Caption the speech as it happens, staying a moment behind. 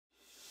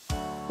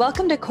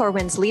Welcome to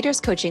Corwin's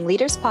Leaders Coaching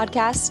Leaders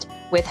podcast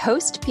with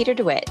host Peter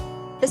DeWitt.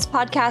 This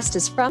podcast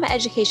is from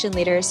education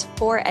leaders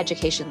for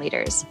education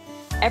leaders.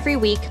 Every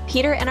week,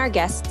 Peter and our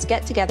guests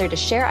get together to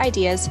share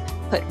ideas,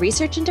 put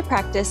research into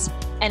practice,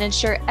 and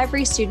ensure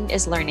every student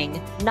is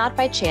learning, not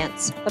by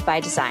chance, but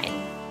by design.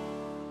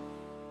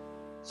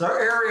 So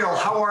Ariel,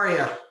 how are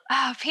you?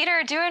 Oh,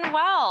 Peter, doing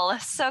well.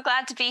 So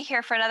glad to be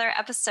here for another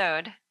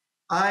episode.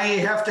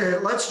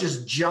 Let's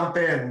just jump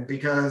in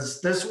because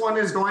this one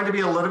is going to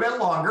be a little bit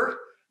longer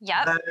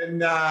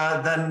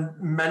than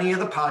many of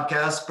the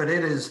podcasts, but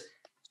it is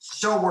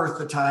so worth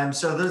the time.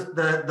 So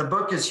the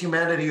book is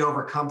Humanity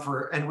Over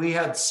Comfort, and we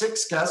had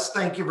 6 guests.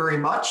 Thank you very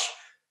much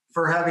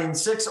for having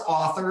 6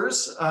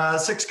 authors,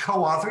 6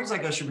 co-authors, I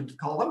guess you would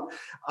call them,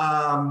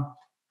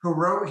 who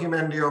wrote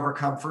Humanity Over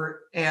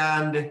Comfort.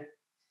 And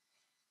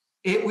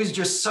it was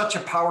just such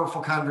a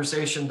powerful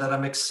conversation that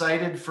I'm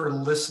excited for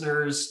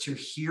listeners to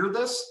hear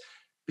this,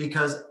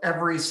 because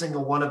every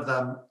single one of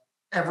them,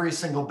 every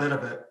single bit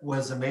of it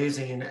was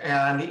amazing.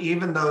 And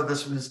even though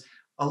this was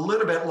a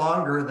little bit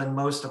longer than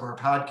most of our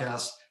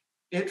podcasts,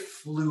 it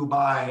flew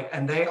by,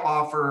 and they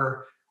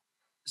offer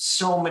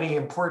so many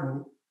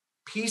important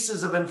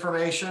pieces of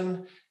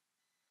information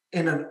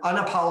in an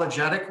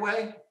unapologetic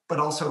way, but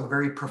also a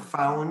very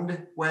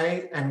profound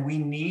way. And we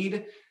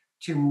need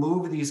to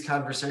move these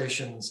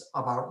conversations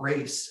about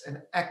race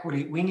and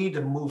equity. We need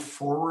to move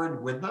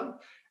forward with them.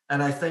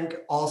 And I think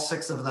all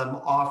 6 of them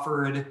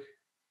offered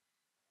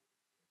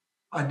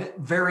a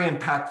very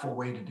impactful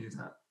way to do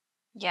that.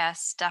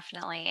 Yes,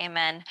 definitely.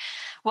 Amen.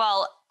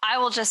 Well, I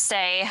will just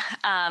say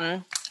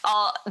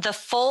the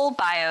full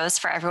bios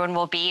for everyone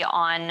will be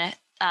on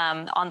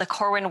the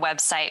Corwin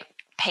website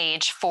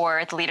page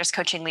for the Leaders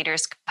Coaching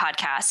Leaders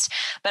podcast.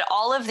 But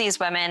all of these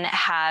women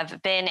have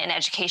been in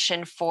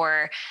education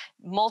for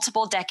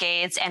multiple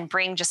decades and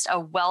bring just a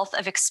wealth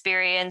of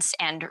experience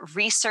and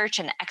research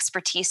and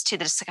expertise to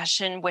the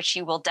discussion, which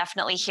you will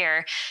definitely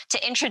hear.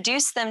 To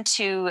introduce them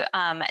to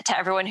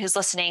everyone who's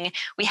listening,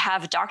 we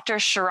have Dr.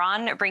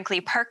 Sharone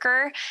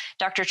Brinkley-Parker,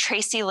 Dr.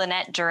 Tracey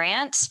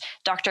Durant,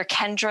 Dr.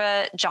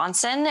 Kendra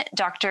Johnson,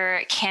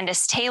 Dr.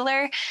 Kandice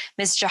Taylor,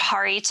 Ms.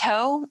 Johari,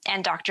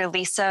 and Dr.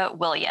 Lisa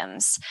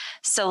Williams.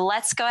 So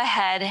let's go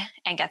ahead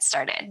and get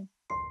started.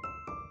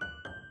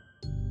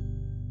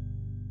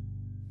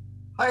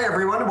 Hi,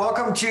 everyone.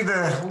 Welcome to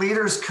the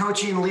Leaders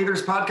Coaching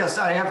Leaders podcast.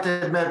 I have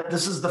to admit,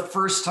 this is the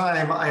first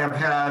time I have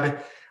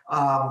had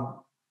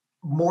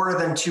more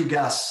than 2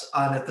 guests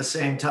on at the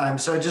same time.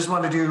 So I just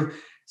want to do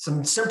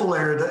some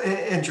simpler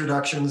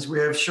introductions. We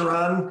have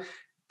Sharone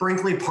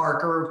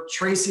Brinkley-Parker,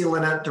 Tracey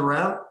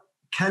Durant,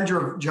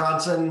 Kendra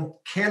Johnson,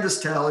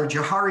 Kandice Taylor,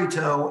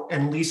 Johari,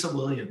 and Lisa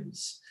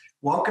Williams.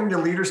 Welcome to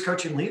Leaders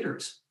Coaching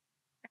Leaders.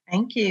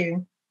 Thank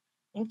you.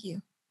 Thank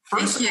you.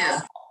 Thank you.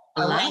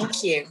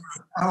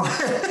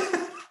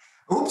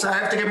 Oops, I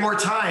have to get more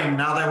time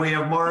now that we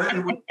have more.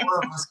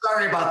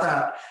 Sorry about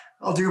that.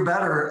 I'll do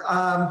better.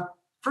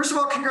 First of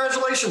all,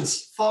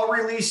 congratulations. Fall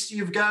release.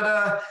 You've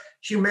got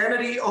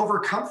Humanity Over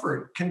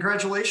Comfort.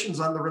 Congratulations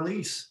on the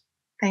release.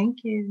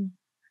 Thank you.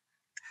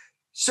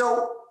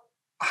 So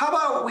how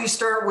about we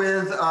start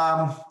with,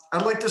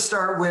 I'd like to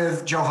start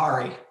with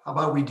Johari. How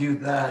about we do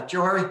that?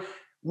 Johari,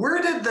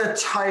 where did the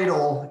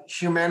title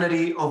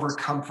Humanity Over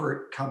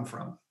Comfort come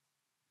from?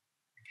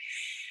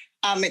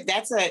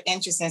 That's an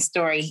interesting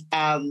story.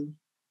 I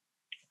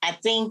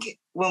think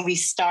when we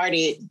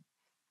started,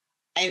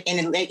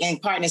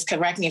 and partners,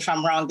 correct me if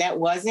I'm wrong, that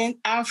wasn't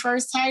our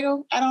first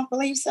title. I don't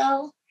believe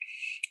so.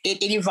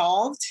 It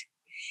evolved.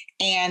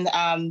 And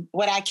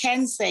what I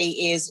can say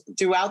is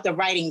throughout the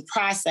writing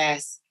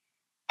process,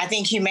 I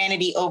think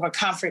Humanity Over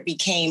Comfort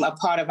became a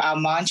part of our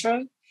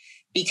mantra,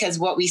 because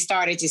what we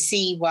started to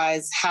see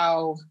was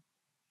how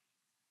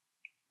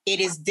it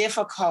is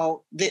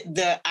difficult.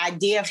 The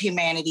idea of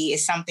humanity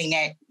is something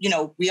that,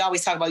 we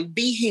always talk about,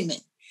 be human.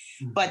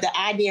 Mm-hmm. But the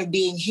idea of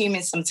being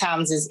human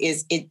sometimes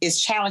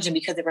is challenging,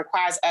 because it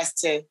requires us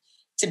to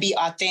be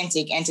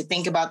authentic and to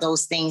think about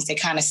those things that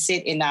kind of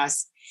sit in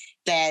us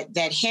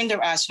that hinder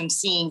us from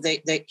seeing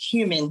the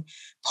human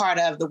part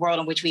of the world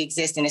in which we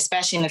exist in,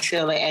 especially in the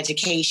field of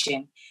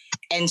education.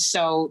 And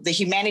so the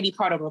humanity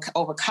part of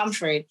Over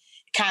Comfort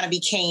kind of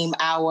became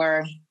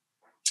our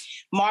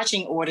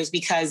marching orders,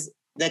 because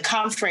the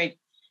comfort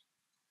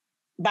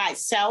by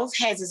itself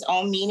has its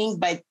own meaning,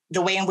 but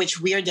the way in which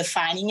we're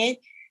defining it,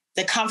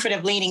 the comfort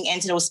of leaning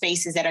into those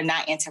spaces that are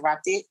not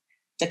interrupted,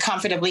 the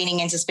comfort of leaning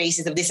into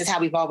spaces of this is how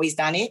we've always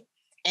done it,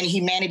 and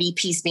humanity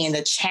piece being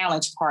the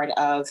challenge part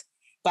of,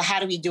 but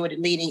how do we do it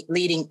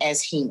leading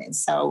as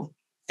humans? So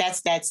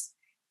that's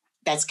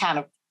kind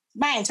of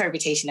my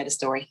interpretation of the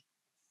story.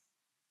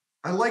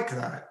 I like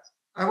that.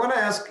 I want to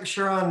ask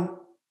Sharone,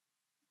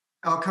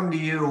 I'll come to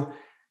you.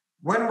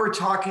 When we're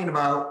talking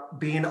about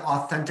being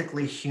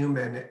authentically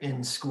human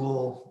in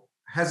school,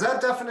 has that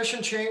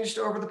definition changed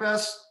over the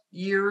past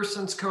year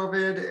since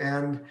COVID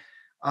and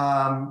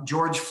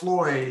George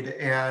Floyd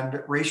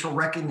and racial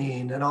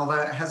reckoning and all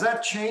that? Has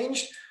that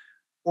changed,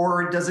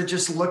 or does it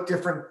just look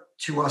different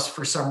to us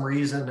for some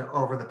reason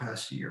over the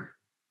past year?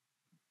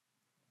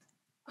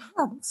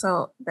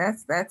 So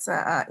that's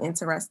a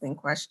interesting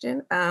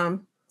question.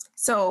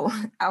 So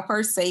I'll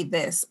first say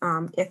this.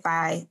 If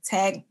I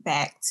tag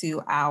back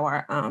to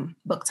our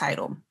book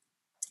title,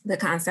 the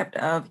concept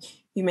of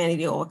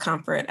humanity over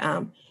comfort,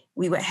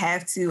 we would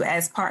have to,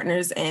 as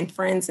partners and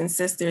friends and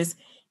sisters,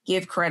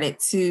 give credit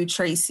to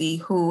Tracey,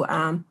 who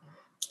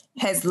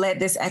has led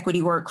this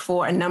equity work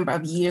for a number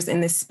of years in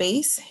this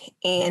space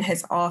and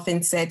has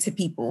often said to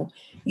people,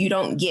 you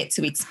don't get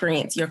to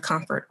experience your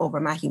comfort over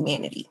my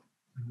humanity.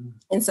 Mm-hmm.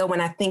 And so when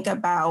I think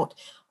about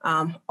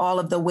all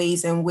of the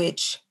ways in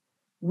which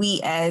we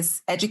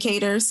as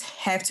educators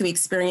have to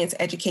experience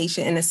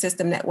education in a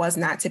system that was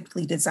not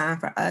typically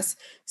designed for us,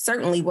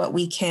 certainly what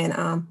we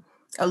can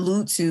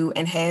allude to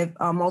and have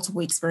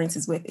multiple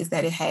experiences with is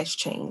that it has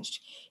changed.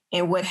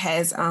 And what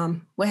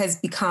has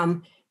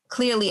become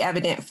clearly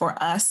evident for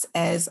us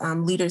as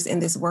leaders in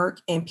this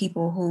work and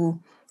people who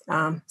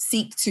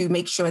seek to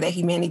make sure that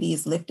humanity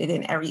is lifted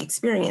in every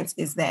experience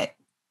is that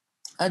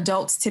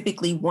adults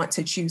typically want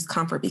to choose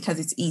comfort because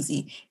it's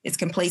easy. It's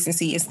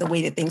complacency. It's the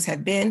way that things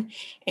have been.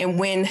 And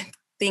when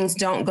things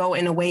don't go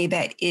in a way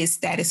that is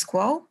status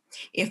quo,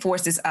 it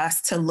forces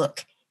us to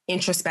look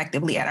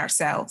introspectively at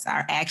ourselves,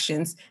 our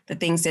actions, the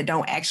things that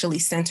don't actually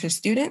center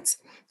students.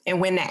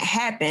 And when that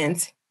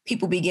happens,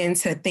 people begin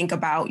to think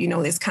about,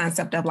 this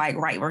concept of like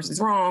right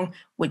versus wrong,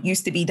 what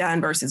used to be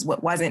done versus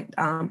what wasn't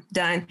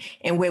done,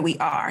 and where we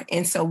are.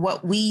 And so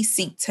what we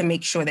seek to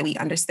make sure that we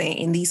understand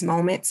in these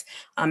moments,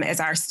 as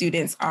our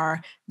students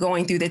are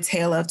going through the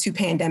tale of two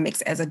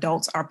pandemics, as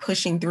adults are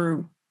pushing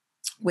through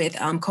with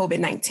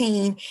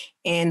COVID-19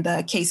 and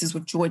the cases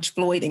with George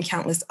Floyd and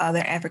countless other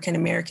African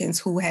Americans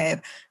who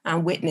have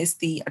witnessed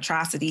the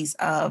atrocities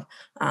of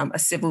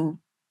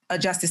a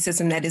justice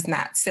system that is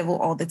not civil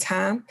all the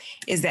time,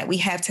 is that we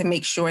have to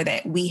make sure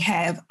that we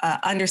have an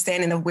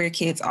understanding of where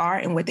kids are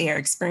and what they are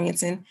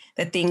experiencing,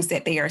 the things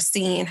that they are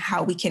seeing,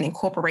 how we can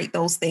incorporate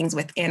those things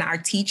within our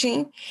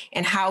teaching,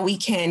 and how we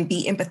can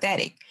be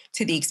empathetic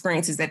to the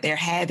experiences that they're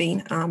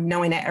having,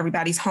 knowing that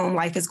everybody's home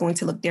life is going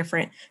to look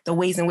different, the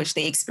ways in which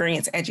they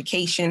experience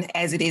education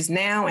as it is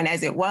now and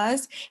as it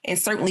was, and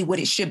certainly what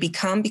it should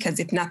become, because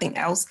if nothing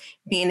else,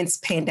 being in this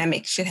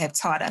pandemic should have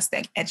taught us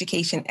that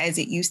education as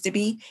it used to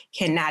be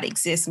cannot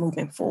exist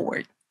moving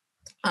forward.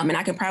 And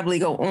I can probably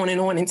go on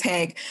and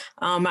tag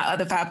my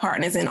other 5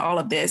 partners in all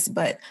of this,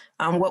 but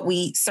what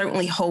we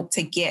certainly hope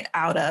to get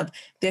out of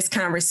this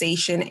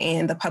conversation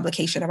and the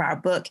publication of our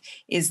book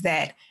is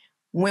that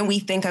when we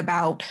think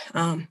about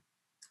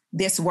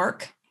this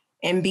work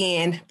and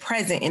being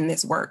present in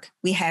this work,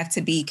 we have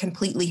to be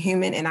completely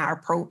human in our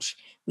approach.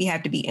 We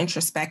have to be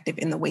introspective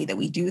in the way that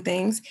we do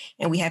things,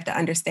 and we have to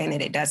understand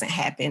that it doesn't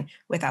happen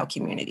without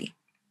community.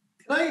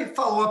 Can I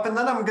follow up? And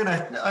then I'm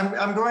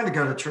going to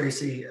go to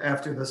Tracey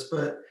after this,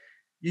 but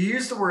you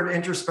used the word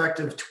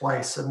introspective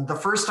twice. And the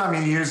first time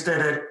you used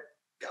it,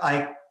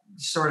 I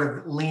sort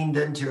of leaned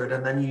into it,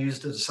 and then you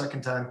used it a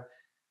second time.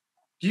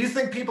 Do you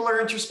think people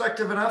are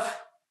introspective enough?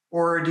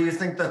 Or do you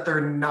think that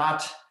they're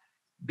not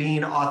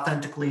being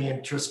authentically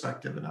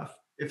introspective enough,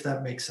 if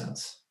that makes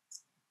sense?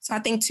 So I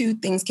think 2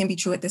 things can be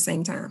true at the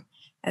same time.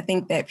 I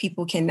think that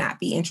people cannot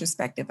be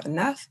introspective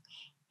enough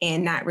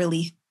and not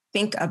really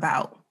think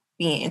about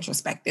being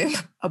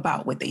introspective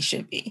about what they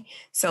should be.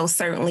 So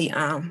certainly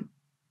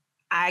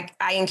I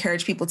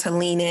encourage people to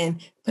lean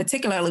in,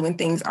 particularly when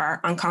things are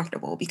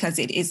uncomfortable, because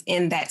it is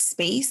in that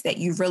space that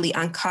you really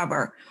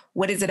uncover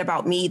what is it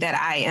about me that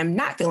I am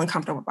not feeling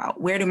comfortable about?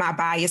 Where do my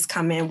bias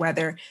come in,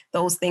 whether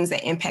those things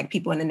that impact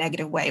people in a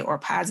negative way or a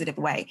positive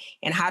way?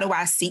 And how do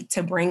I seek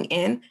to bring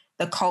in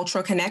the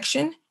cultural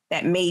connection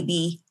that may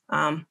be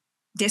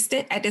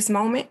distant at this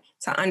moment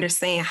to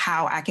understand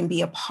how I can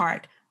be a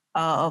part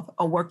of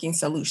a working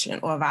solution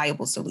or a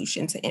viable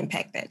solution to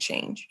impact that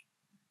change?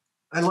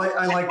 I like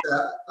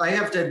that. I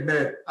have to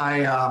admit,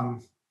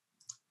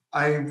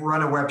 I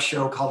run a web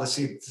show called The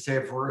Seat at the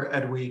Table for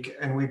Ed Week,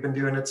 and we've been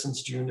doing it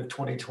since June of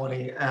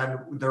 2020. And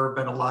there have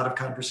been a lot of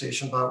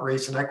conversation about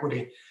race and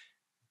equity.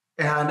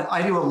 And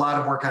I do a lot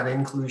of work on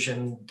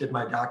inclusion, did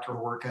my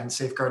doctoral work on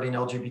safeguarding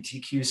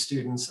LGBTQ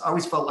students. I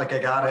always felt like I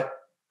got it.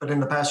 But in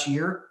the past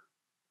year,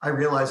 I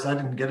realized I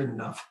didn't get it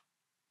enough.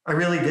 I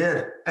really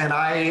did. And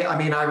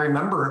I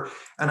remember,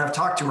 and I've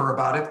talked to her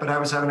about it, but I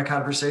was having a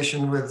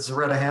conversation with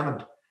Zaretta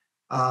Hammond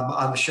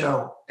on the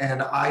show.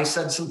 And I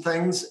said some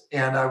things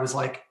and I was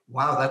like,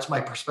 wow, that's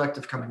my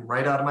perspective coming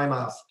right out of my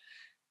mouth.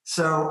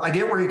 So I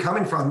get where you're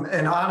coming from.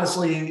 And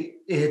honestly,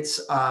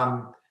 it's,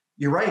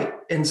 you're right.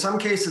 In some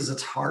cases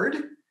it's hard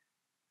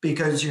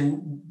because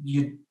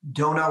you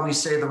don't always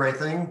say the right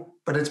thing,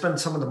 but it's been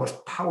some of the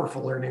most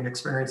powerful learning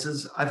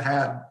experiences I've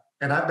had.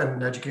 And I've been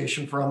in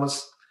education for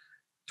almost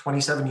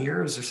 27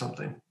 years or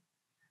something.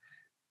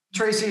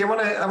 Tracey, I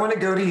want to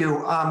go to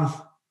you.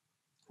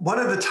 One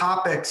of the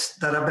topics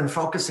that I've been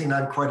focusing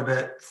on quite a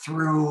bit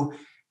through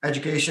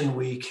Education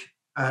Week,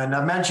 and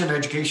I mentioned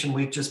Education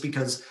Week just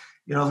because,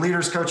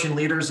 Leaders Coaching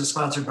Leaders is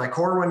sponsored by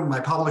Corwin, my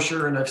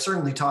publisher, and I've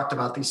certainly talked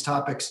about these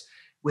topics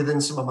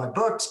within some of my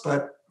books,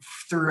 but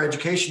through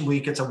Education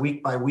Week, it's a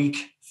week by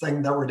week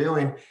thing that we're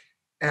doing.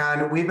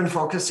 And we've been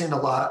focusing a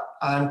lot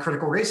on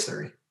critical race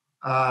theory.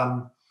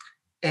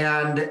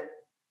 And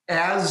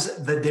as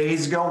the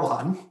days go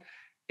on,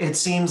 it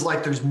seems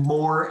like there's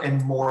more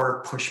and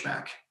more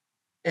pushback.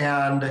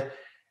 And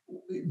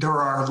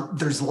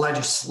there's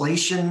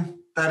legislation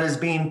that is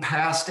being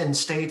passed in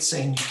states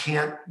saying you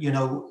can't,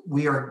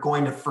 we are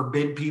going to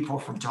forbid people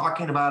from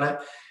talking about it.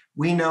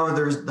 We know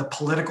there's the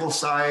political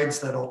sides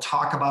that'll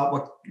talk about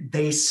what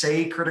they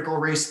say critical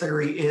race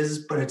theory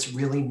is, but it's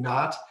really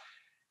not.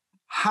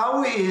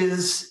 How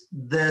is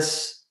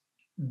this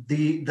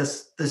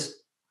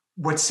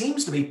what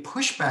seems to be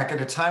pushback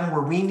at a time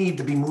where we need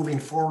to be moving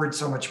forward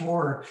so much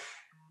more?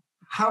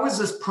 How is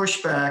this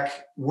pushback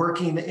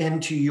working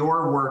into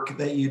your work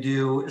that you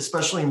do,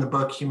 especially in the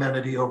book,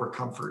 Humanity Over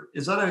Comfort?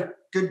 Is that a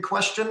good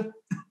question?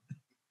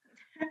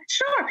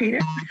 Sure,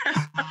 Peter.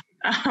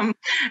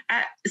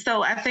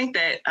 So I think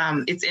that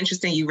it's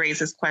interesting you raise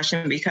this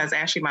question because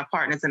actually my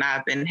partners and I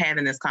have been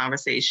having this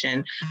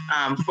conversation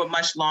for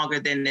much longer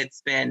than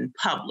it's been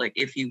public,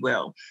 if you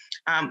will.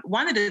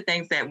 One of the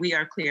things that we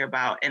are clear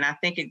about, and I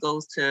think it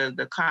goes to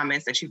the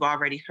comments that you've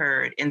already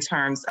heard in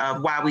terms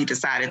of why we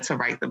decided to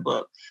write the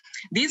book.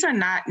 These are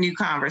not new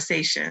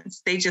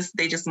conversations. They just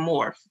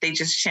morph. They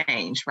just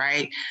change,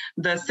 right?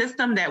 The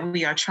system that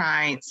we are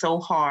trying so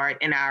hard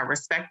in our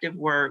respective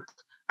work,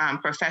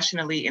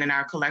 professionally and in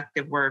our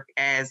collective work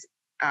as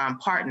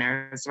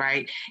partners,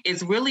 right,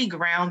 is really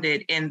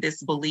grounded in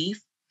this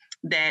belief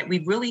that we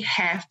really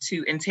have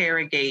to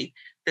interrogate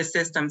the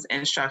systems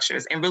and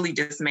structures and really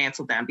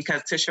dismantle them,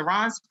 because to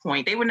Sharon's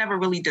point, they were never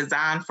really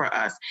designed for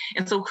us.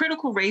 And so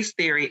critical race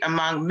theory,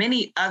 among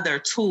many other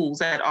tools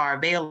that are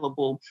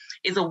available,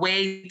 is a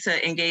way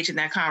to engage in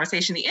that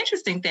conversation. The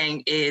interesting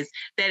thing is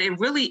that it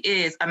really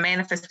is a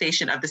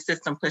manifestation of the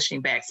system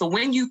pushing back. So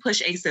when you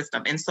push a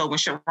system, and so when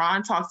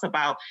Sharon talks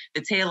about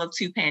the tale of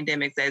two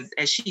pandemics,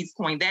 as she's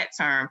coined that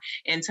term,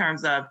 in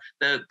terms of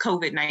the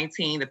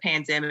COVID-19, the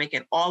pandemic,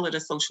 and all of the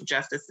social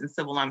justice and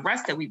civil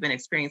unrest that we've been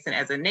experiencing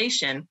as a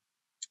nation,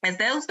 as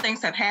those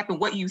things have happened,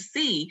 what you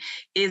see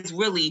is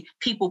really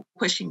people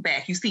pushing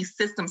back. You see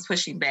systems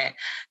pushing back.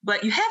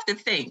 But you have to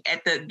think,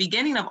 at the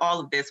beginning of all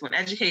of this, when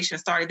education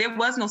started, there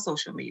was no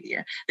social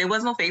media. There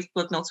was no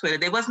Facebook, no Twitter.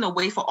 There was no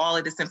way for all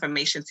of this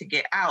information to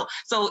get out.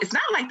 So it's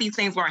not like these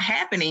things weren't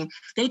happening.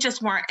 They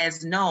just weren't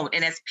as known.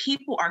 And as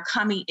people are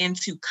coming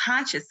into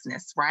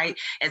consciousness, right,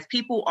 as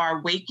people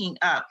are waking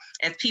up,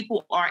 as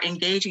people are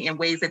engaging in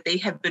ways that they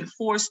have been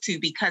forced to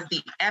because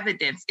the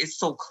evidence is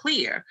so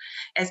clear,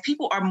 as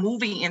people are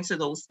moving into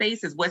those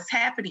spaces, what's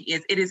happening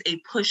is it is a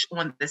push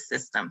on the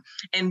system.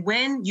 And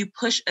when you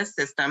push a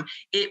system,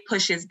 it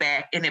pushes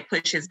back, and it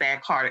pushes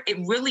back harder. It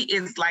really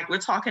is like we're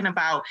talking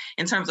about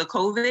in terms of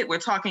COVID, we're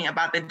talking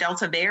about the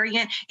Delta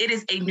variant. It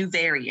is a new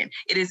variant.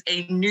 It is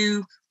a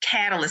new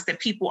catalyst that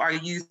people are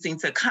using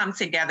to come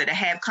together, to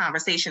have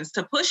conversations,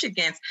 to push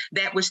against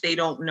that which they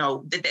don't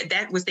know,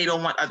 that which they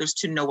don't want others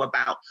to know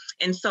about.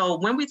 And so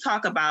when we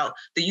talk about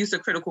the use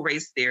of critical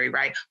race theory,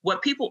 right,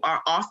 what people are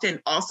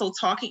often also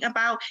talking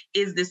about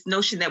is this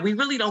notion that we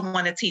really don't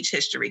want to teach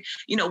history.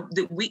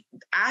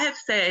 I have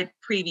said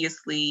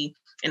previously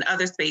in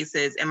other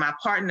spaces, and my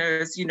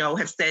partners,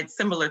 have said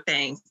similar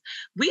things.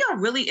 We are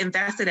really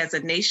invested as a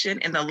nation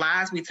in the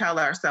lies we tell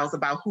ourselves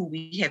about who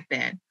we have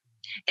been,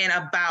 and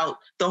about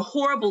the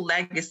horrible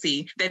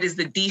legacy that is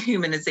the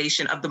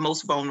dehumanization of the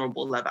most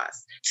vulnerable of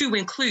us, to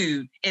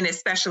include and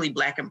especially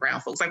Black and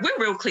brown folks. Like, we're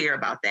real clear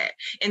about that.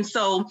 And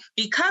so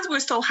because we're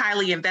so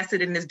highly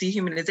invested in this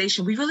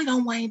dehumanization, we really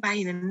don't want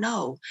anybody to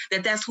know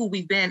that that's who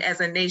we've been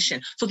as a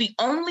nation. So the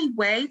only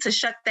way to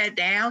shut that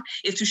down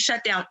is to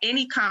shut down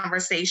any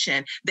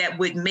conversation that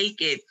would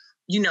make it,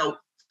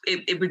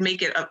 it would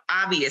make it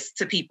obvious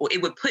to people.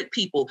 It would put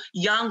people,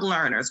 young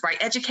learners, right?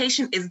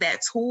 Education is that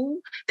tool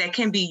that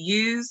can be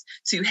used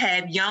to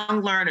have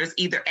young learners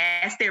either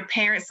ask their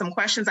parents some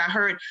questions. I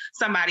heard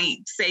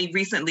somebody say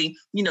recently,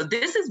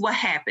 this is what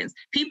happens.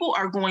 People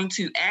are going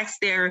to ask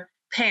their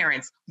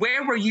parents,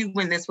 where were you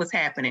when this was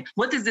happening?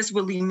 What does this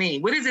really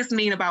mean? What does this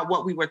mean about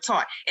what we were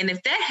taught? And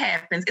if that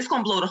happens, it's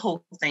going to blow the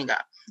whole thing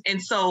up.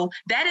 And so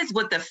that is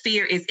what the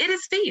fear is. It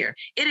is fear.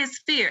 It is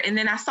fear. And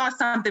then I saw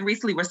something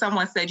recently where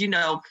someone said,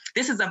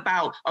 this is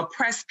about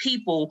oppressed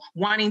people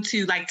wanting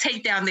to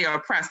take down their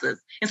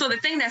oppressors. And so the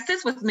thing that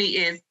sits with me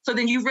is, so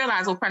then you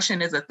realize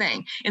oppression is a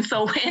thing. And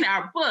so in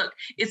our book,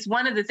 it's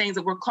one of the things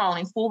that we're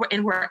calling forward,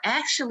 and we're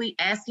actually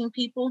asking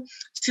people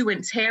to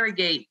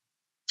interrogate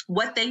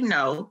what they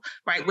know,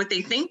 right? What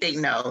they think they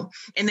know,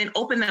 and then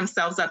open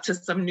themselves up to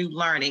some new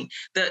learning.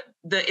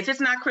 If it's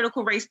not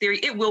critical race theory,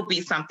 it will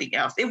be something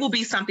else. It will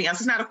be something else.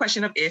 It's not a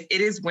question of if, it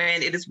is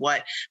when, it is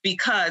what,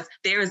 because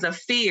there is a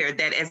fear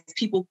that as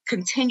people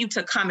continue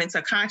to come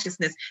into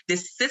consciousness,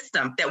 this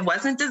system that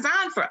wasn't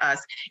designed for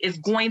us is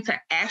going to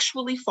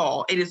actually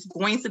fall. It is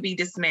going to be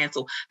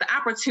dismantled. The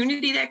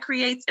opportunity that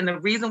creates, and the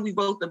reason we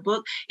wrote the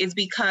book, is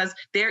because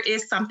there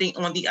is something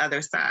on the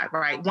other side,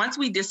 right? Once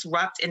we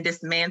disrupt and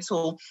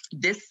dismantle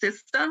this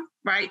system,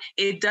 right,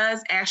 it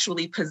does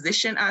actually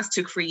position us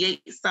to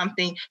create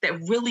something that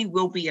really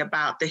will be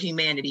about the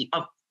humanity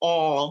of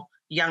all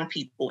young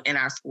people in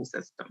our school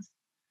systems.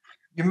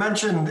 You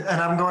mentioned,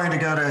 and I'm going to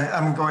go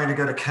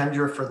to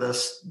Kendra for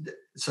this.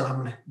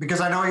 So because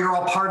I know you're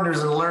all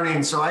partners in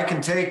learning, so I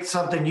can take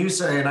something you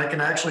say and I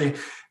can actually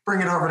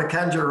bring it over to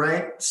Kendra,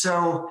 right?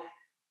 So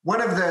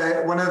one of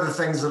the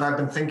things that I've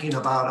been thinking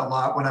about a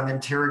lot when I'm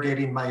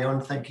interrogating my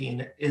own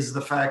thinking is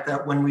the fact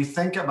that when we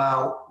think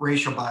about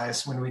racial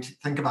bias, when we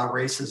think about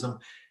racism,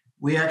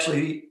 we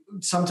actually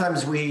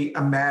sometimes we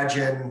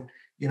imagine,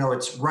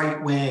 it's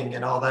right wing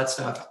and all that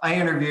stuff. I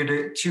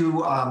interviewed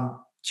two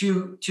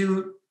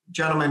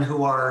gentlemen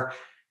who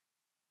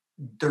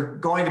they're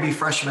going to be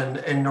freshmen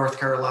in North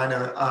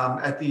Carolina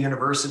at the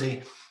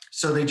university.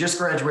 So they just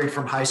graduated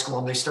from high school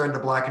and they started the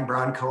Black and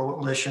Brown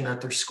Coalition at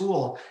their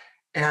school.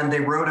 And they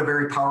wrote a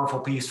very powerful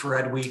piece for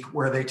Ed Week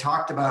where they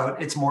talked about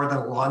it's more than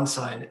a lawn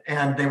sign.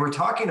 And they were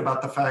talking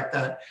about the fact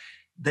that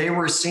they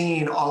were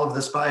seeing all of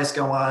this bias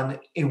go on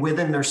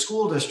within their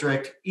school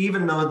district,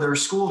 even though their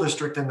school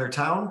district in their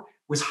town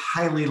was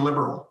highly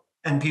liberal.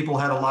 And people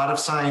had a lot of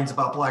signs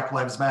about Black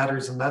Lives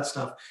Matters and that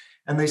stuff.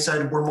 And they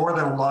said, we're more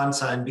than a lawn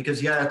sign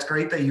because, yeah, it's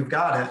great that you've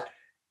got it,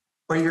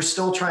 but you're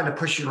still trying to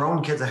push your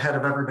own kids ahead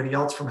of everybody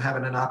else from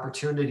having an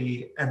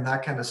opportunity and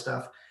that kind of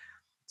stuff.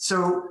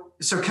 So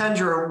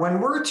Kendra,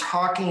 when we're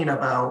talking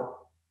about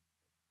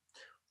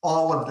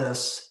all of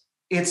this,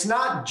 it's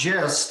not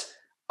just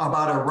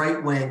about a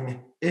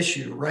right-wing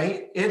issue,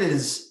 right? It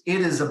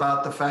is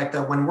about the fact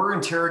that when we're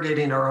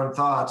interrogating our own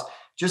thoughts,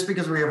 just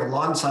because we have a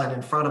lawn sign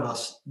in front of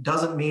us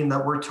doesn't mean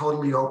that we're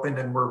totally open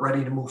and we're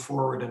ready to move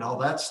forward and all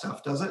that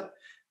stuff, does it?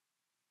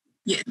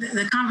 Yeah,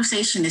 the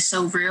conversation is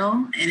so real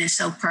and it's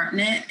so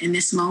pertinent in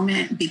this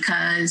moment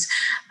because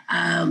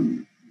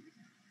performative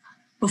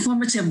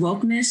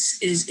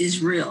wokeness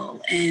is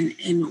real.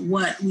 And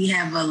what we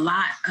have a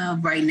lot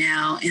of right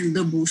now in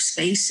liberal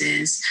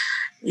spaces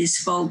is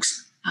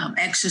folks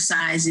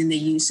exercising the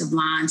use of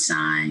lawn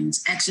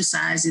signs,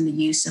 exercising the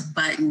use of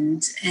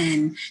buttons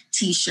and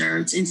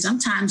T-shirts, and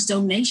sometimes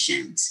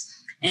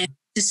donations and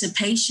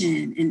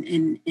participation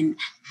in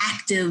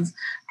active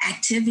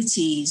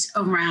activities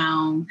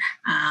around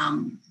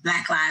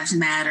Black Lives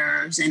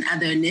Matters and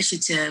other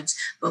initiatives.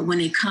 But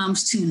when it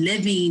comes to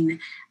living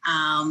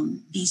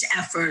these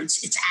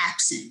efforts, it's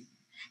absent.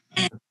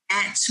 And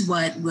that's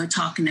what we're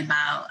talking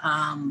about,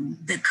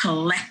 the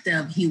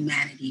collective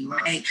humanity,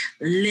 right?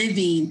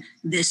 Living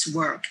this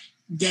work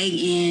day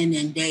in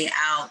and day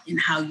out and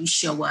how you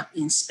show up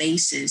in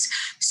spaces.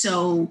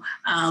 So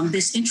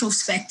this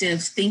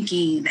introspective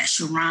thinking that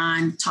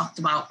Sharone talked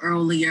about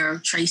earlier,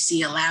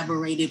 Tracey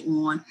elaborated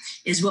on,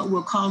 is what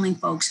we're calling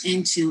folks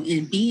into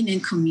in being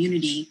in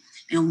community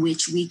in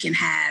which we can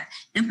have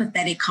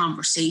empathetic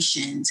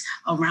conversations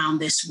around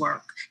this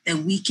work, that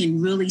we can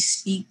really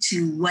speak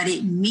to what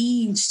it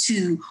means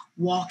to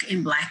walk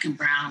in Black and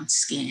brown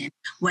skin,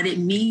 what it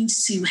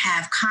means to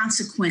have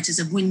consequences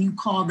of when you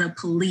call the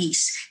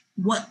police,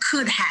 what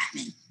could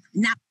happen,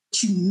 not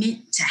what you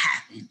meant to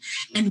happen.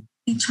 And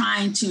we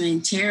trying to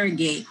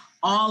interrogate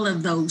all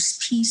of those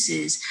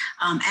pieces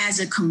as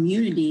a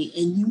community,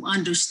 and you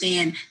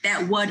understand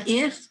that what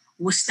if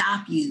will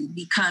stop you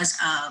because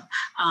of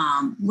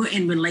we're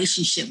in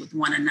relationship with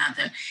one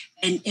another,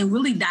 and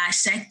really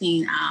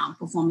dissecting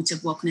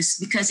performative wokeness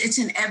because it's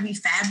in every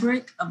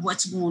fabric of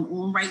what's going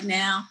on right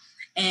now.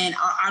 And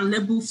our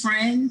liberal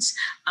friends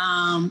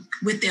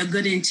with their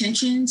good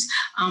intentions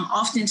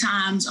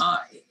oftentimes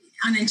are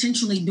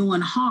unintentionally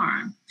doing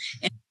harm,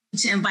 and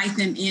to invite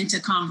them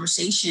into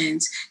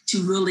conversations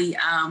to really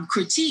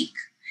critique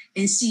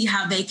and see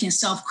how they can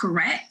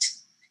self-correct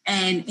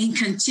and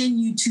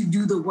continue to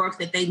do the work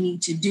that they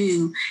need to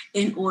do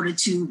in order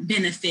to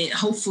benefit,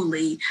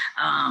 hopefully,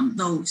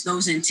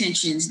 those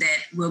intentions that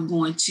we're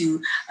going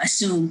to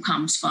assume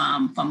comes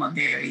from a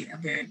very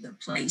good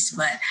place.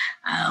 But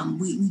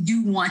we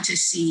do want to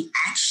see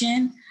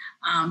action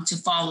to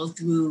follow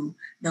through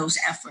those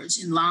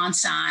efforts. And lawn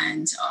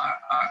signs are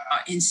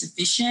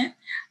insufficient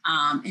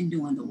in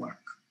doing the work.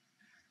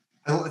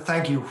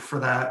 Thank you for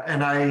that.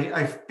 And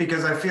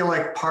because I feel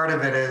like part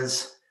of it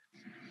is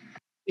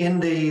in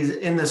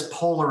this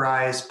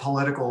polarized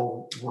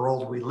political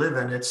world we live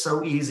in, it's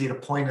so easy to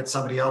point at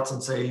somebody else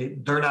and say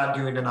they're not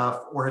doing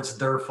enough or it's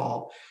their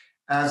fault,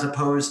 as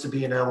opposed to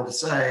being able to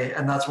say,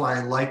 and that's why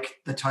I like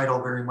the title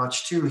very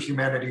much too,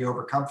 Humanity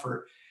Over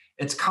Comfort.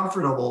 It's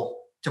comfortable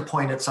to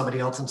point at somebody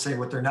else and say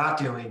what they're not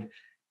doing.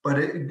 But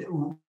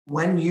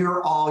when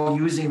you're all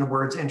using the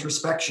words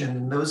introspection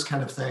and those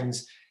kind of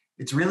things,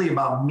 it's really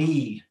about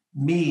me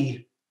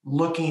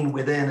looking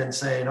within and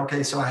saying,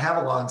 okay, so I have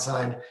a lawn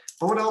sign,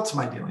 but what else am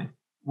I doing?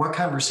 What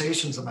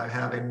conversations am I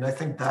having? And I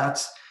think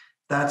that's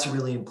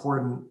really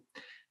important.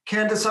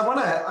 Kandice, I want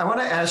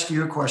to ask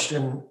you a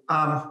question.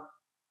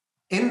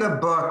 In the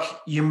book,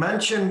 you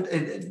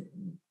mentioned,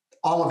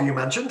 all of you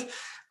mentioned,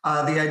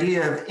 the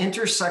idea of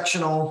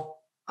intersectional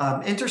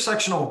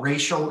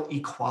racial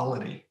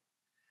equality.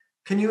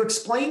 Can you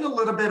explain a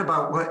little bit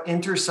about what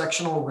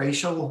intersectional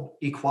racial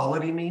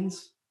equality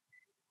means?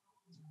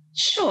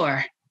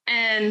 Sure.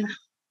 And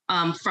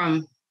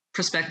from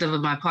perspective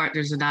of my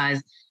partners and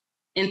I,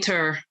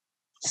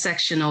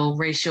 intersectional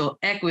racial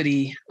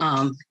equity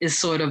is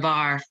sort of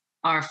our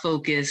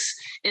focus,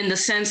 in the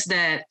sense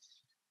that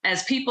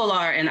as people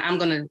are, and I'm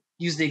going to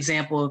use the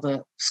example of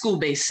a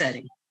school-based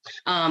setting,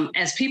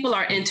 as people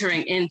are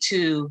entering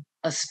into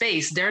a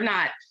space, they're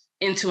not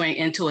entering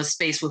into a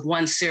space with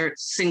one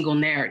single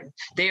narrative.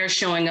 They are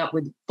showing up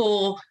with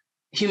full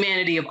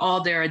humanity of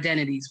all their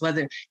identities,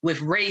 whether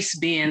with race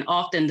being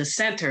often the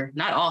center,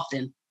 not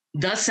often,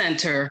 the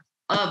center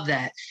of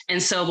that.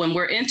 And so when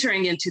we're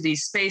entering into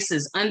these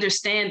spaces,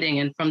 understanding,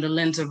 and from the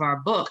lens of our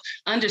book,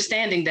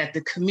 understanding that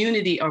the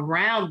community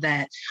around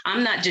that,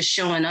 I'm not just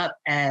showing up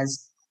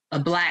as a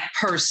Black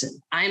person,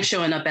 I am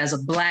showing up as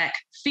a Black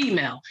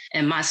female,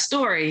 and my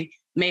story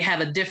may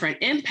have a different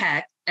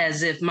impact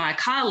as if my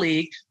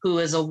colleague who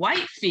is a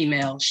white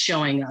female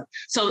showing up.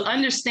 So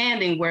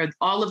understanding where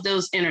all of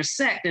those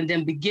intersect, and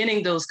then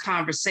beginning those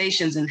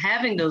conversations and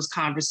having those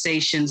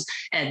conversations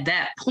at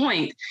that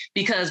point,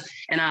 because,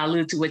 and I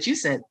allude to what you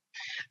said,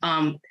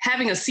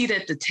 having a seat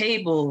at the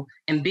table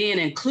and being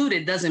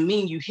included doesn't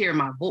mean you hear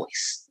my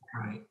voice.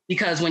 Right.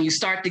 Because when you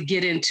start to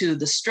get into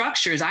the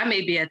structures, I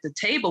may be at the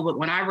table, but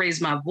when I raise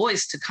my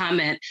voice to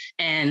comment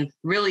and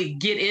really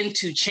get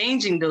into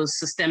changing those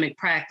systemic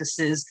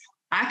practices,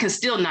 I can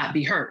still not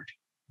be heard.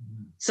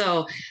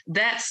 So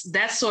that's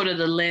sort of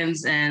the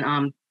lens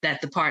and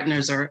that the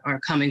partners are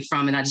coming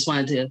from. And I just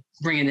wanted to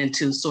bring it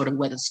into sort of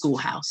what a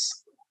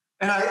schoolhouse.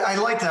 And I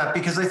like that,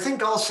 because I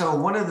think also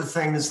one of the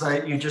things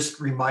that you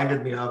just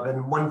reminded me of,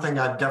 and one thing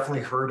I've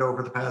definitely heard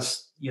over the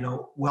past,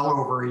 well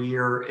over a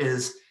year,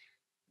 is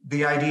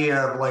the idea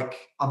of like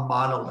a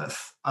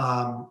monolith.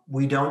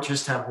 We don't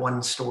just have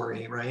one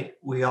story, right?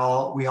 We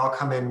all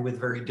come in with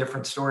very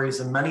different stories,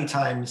 and many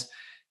times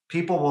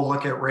people will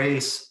look at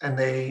race and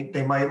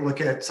they might look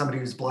at somebody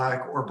who's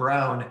Black or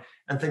brown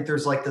and think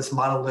there's like this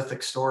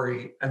monolithic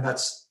story. And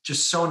that's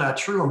just so not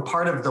true. And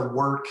part of the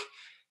work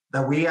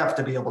that we have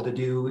to be able to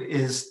do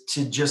is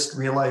to just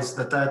realize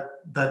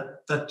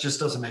that just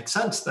doesn't make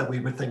sense, that we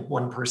would think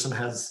one person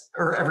has,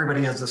 or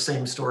everybody has the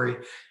same story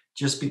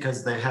just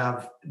because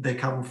they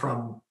come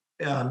from,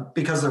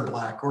 because they're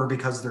Black or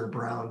because they're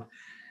brown.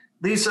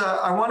 Lisa,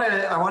 I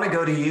want to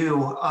go to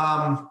you.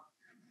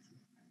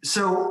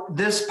 So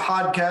this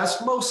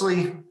podcast,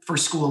 mostly for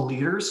school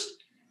leaders,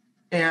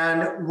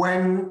 and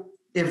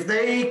if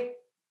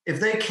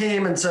they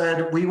came and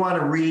said, we want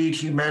to read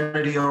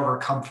Humanity Over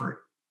Comfort,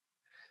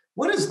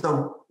 what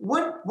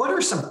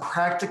are some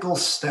practical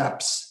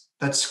steps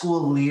that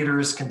school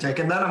leaders can take?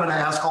 And then I'm going to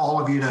ask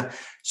all of you to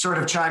sort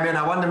of chime in.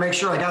 I wanted to make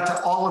sure I got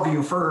to all of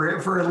you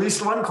for at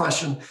least one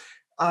question.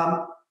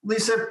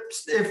 Lisa,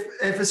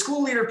 if a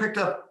school leader picked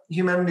up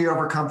Humanity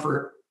Over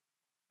Comfort,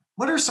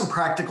 what are some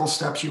practical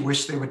steps you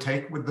wish they would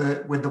take with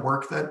the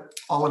work that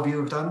all of you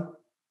have done?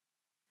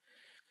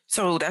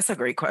 So that's a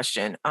great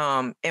question.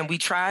 And we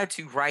try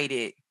to write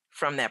it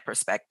from that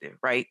perspective,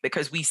 right?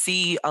 Because we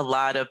see a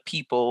lot of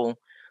people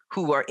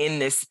who are in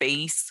this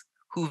space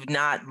who've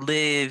not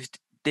lived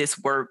this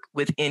work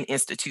within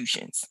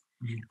institutions.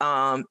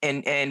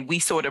 And we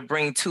sort of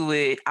bring to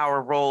it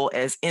our role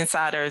as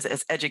insiders,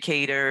 as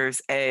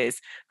educators,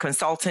 as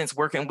consultants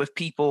working with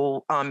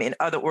people in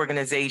other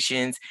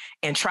organizations,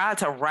 and try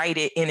to write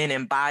it in an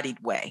embodied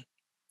way.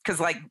 Because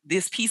like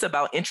this piece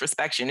about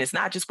introspection, it's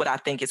not just what I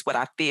think, it's what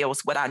I feel,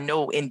 it's what I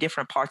know in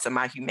different parts of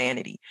my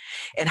humanity.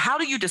 And how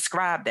do you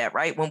describe that,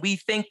 right? When we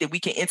think that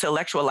we can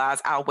intellectualize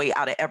our way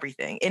out of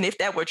everything. And if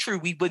that were true,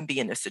 we wouldn't be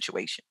in this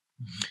situation.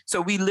 So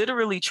we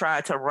literally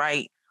try to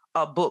write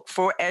a book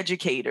for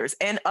educators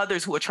and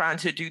others who are trying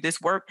to do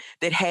this work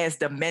that has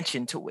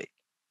dimension to it,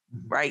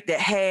 right? That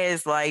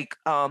has like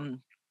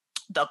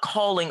the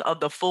calling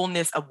of the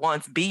fullness of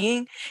one's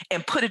being,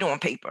 and put it on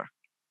paper.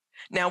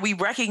 Now, we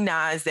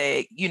recognize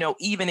that,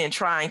 even in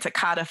trying to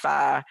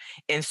codify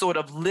and sort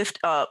of lift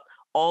up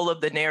all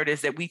of the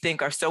narratives that we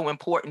think are so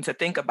important to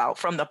think about,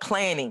 from the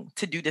planning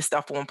to do this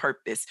stuff on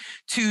purpose,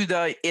 to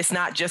it's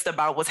not just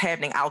about what's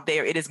happening out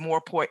there, it is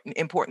more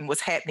important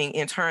what's happening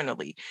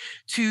internally,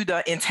 to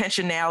the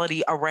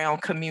intentionality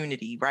around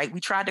community, right?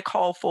 We tried to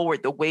call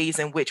forward the ways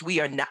in which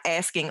we are not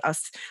asking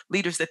us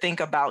leaders to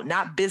think about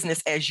not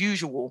business as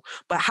usual,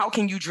 but how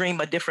can you dream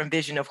a different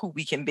vision of who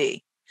we can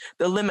be?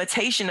 The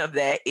limitation of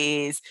that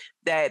is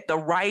that the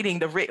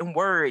written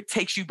word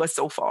takes you but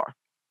so far.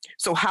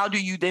 So how do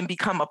you then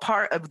become a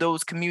part of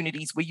those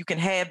communities where you can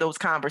have those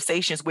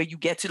conversations, where you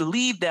get to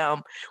leave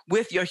them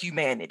with your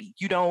humanity?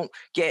 You don't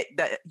get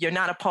that, you're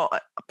not a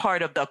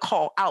part of the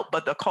call out,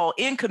 but the call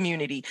in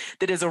community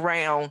that is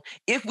around,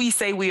 if we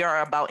say we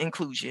are about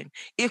inclusion,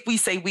 if we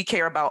say we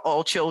care about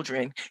all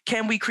children,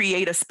 can we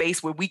create a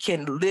space where we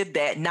can live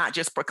that, not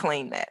just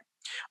proclaim that?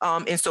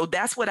 And so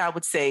that's what I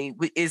would say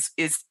is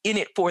in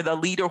it for the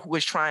leader who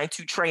is trying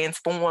to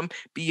transform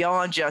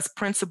beyond just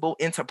principle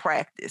into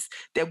practice,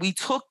 that we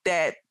took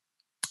that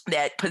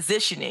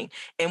positioning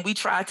and we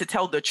tried to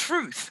tell the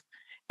truth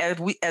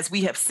as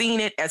we have seen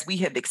it, as we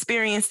have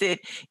experienced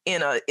it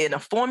in a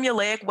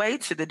formulaic way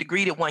to the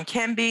degree that one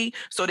can be,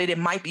 so that it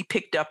might be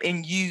picked up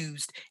and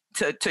used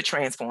to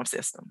transform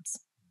systems.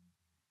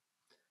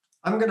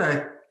 I'm going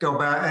to go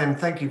back and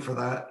thank you for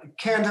that.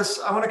 Kandice,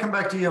 I want to come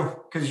back to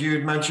you because you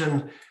had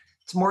mentioned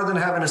it's more than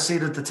having a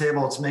seat at the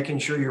table. It's making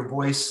sure your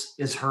voice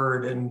is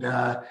heard. And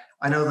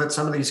I know that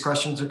some of these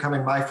questions are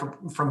coming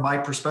from my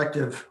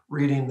perspective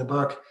reading the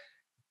book.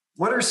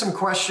 What are some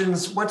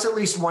questions? What's at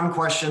least one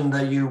question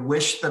that you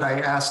wish that I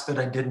asked that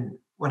I didn't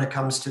when it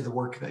comes to the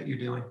work that you're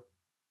doing?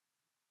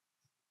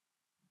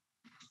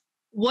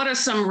 What are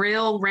some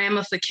real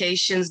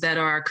ramifications that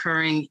are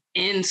occurring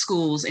in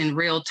schools in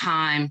real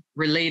time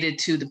related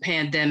to the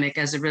pandemic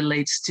as it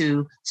relates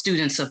to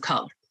students of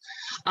color?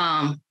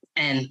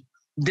 And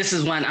this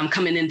is one I'm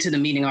coming into the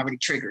meeting already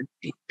triggered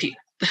people.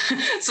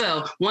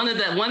 So one of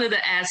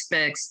the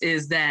aspects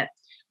is that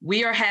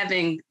we are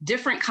having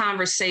different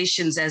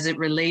conversations as it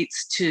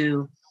relates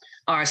to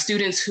our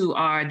students who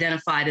are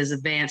identified as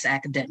advanced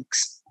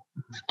academics.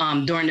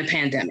 During the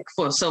pandemic.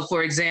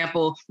 For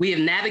example, we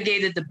have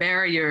navigated the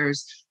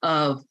barriers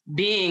of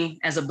being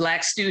as a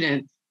Black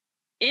student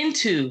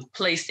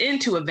placed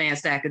into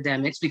advanced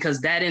academics, because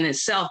that in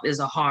itself is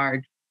a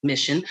hard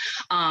mission.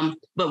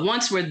 But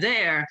once we're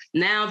there,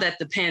 now that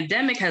the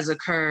pandemic has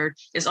occurred,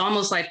 it's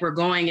almost like we're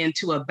going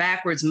into a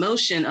backwards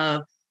motion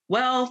of,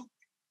 well,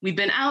 we've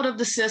been out of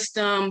the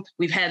system,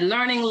 we've had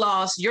learning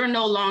loss, you're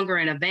no longer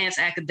an advanced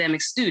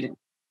academic student.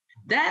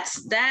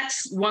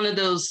 That's one of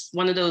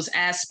those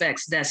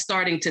aspects that's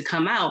starting to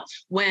come out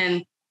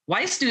when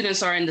white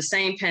students are in the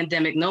same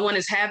pandemic. No one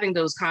is having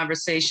those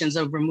conversations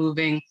of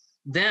removing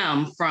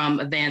them from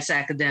advanced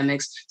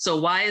academics. So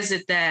why is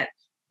it that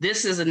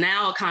this is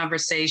now a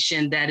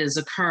conversation that is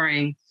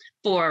occurring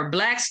for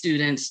Black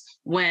students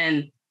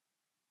when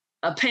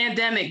a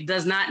pandemic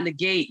does not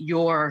negate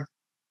your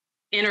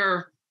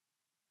inner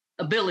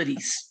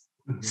abilities?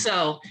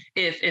 So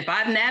if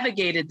I've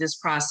navigated this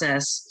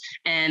process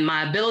and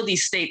my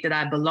abilities state that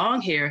I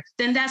belong here,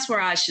 then that's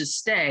where I should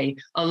stay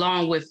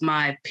along with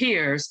my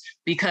peers,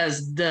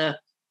 because the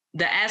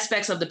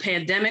aspects of the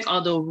pandemic,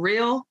 although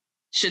real,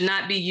 should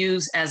not be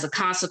used as a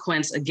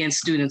consequence against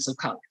students of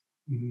color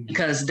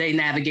because they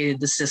navigated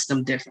the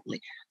system differently.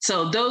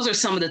 So those are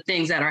some of the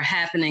things that are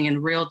happening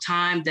in real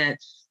time that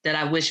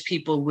I wish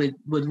people would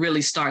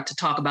really start to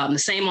talk about. And the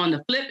same on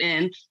the flip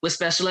end with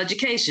special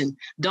education.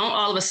 Don't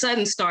all of a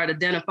sudden start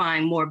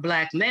identifying more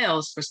Black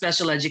males for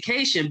special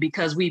education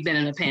because we've been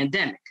in a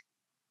pandemic.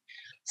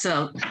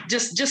 So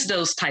just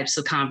those types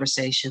of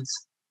conversations.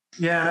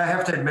 Yeah, and I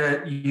have to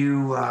admit,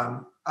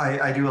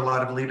 I do a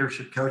lot of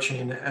leadership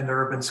coaching, and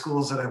there have been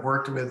schools that I've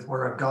worked with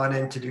where I've gone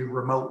in to do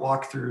remote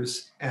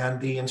walkthroughs, and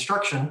the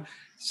instruction,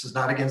 this is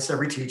not against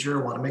every teacher,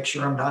 I want to make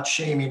sure I'm not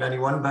shaming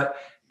anyone, but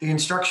the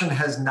instruction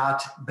has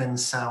not been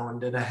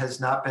sound and it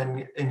has not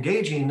been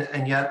engaging.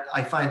 And yet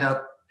I find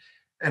out,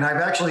 and I've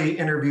actually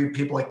interviewed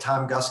people like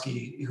Tom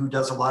Gusky, who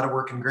does a lot of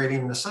work in grading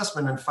and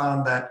assessment, and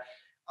found that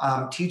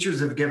teachers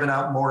have given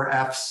out more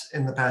Fs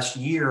in the past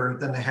year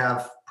than they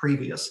have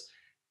previous.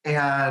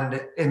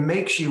 And it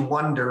makes you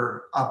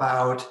wonder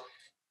about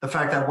the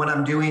fact that when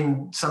I'm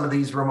doing some of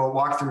these remote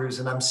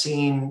walkthroughs and I'm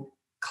seeing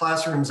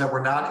classrooms that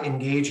were not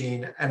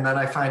engaging, and then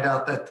I find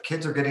out that the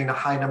kids are getting a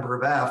high number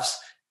of Fs,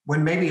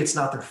 when maybe it's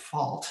not their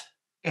fault,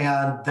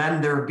 and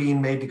then they're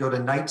being made to go to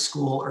night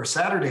school or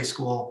Saturday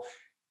school,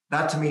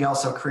 that to me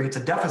also creates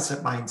a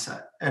deficit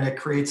mindset, and it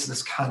creates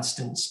this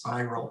constant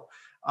spiral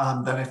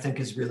that I think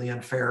is really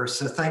unfair.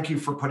 So thank you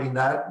for putting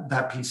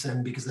that piece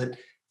in, because it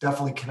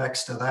definitely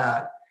connects to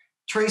that.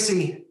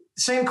 Tracey,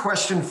 same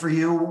question for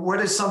you. What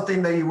is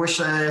something that you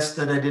wish I asked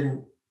that I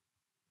didn't?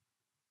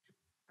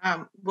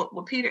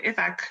 Well, Peter, if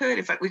I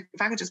could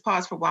just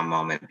pause for one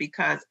moment,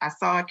 because I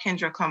saw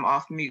Kendra come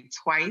off mute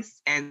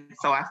twice. And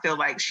so I feel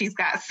like she's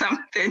got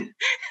something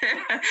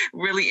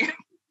really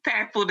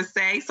impactful to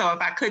say. So if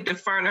I could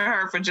defer to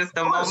her for just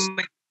a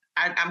moment,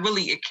 I'm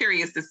really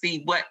curious to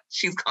see what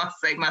she's going to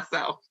say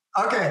myself.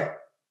 Okay.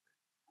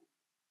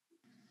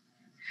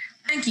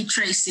 Thank you,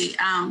 Tracey.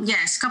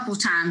 Yes, a couple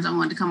of times I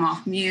wanted to come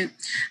off mute.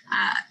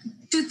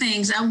 Two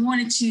things. I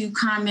wanted to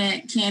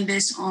comment,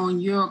 Kandice, on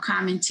your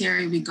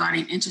commentary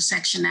regarding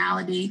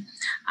intersectionality.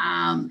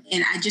 And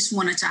I just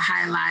wanted to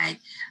highlight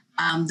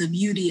the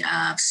beauty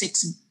of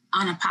 6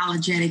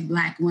 unapologetic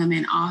Black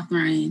women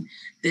authoring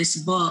this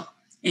book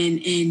and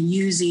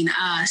using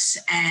us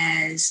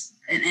as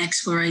an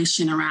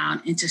exploration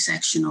around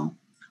intersectional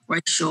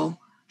racial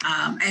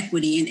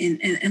equity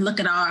and look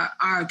at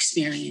our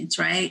experience,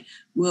 right?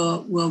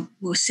 We're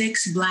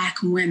 6 Black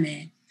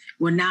women.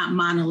 We're not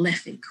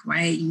monolithic,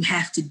 right? You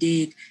have to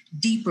dig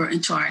deeper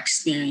into our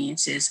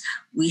experiences.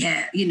 We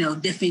have,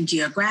 different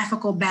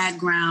geographical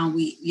background.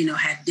 We,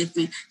 have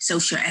different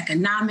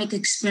socioeconomic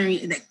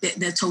experience.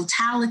 The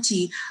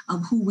totality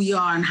of who we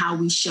are and how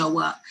we show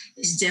up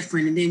is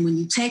different. And then when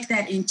you take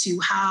that into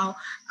how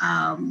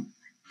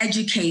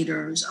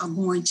educators are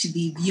going to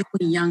be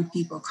viewing young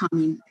people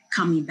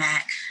coming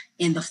back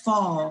in the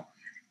fall,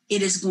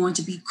 it is going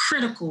to be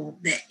critical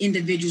that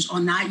individuals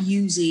are not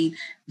using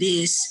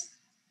this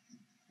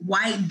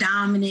white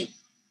dominant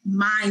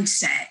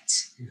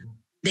mindset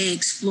they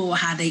explore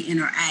how they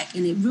interact.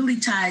 And it really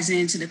ties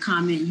into the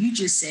comment you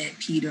just said,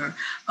 Peter,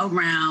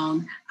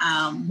 around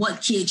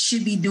what kids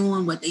should be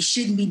doing, what they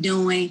shouldn't be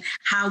doing,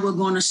 how we're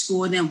going to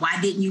score them. Why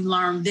didn't you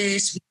learn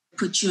this? We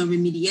put you in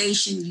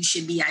remediation. You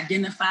should be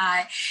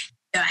identified.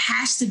 There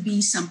has to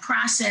be some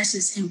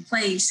processes in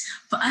place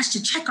for us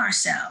to check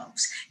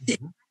ourselves, to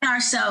put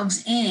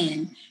ourselves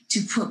in,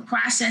 to put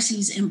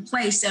processes in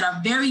place that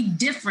are very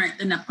different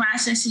than the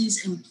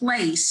processes in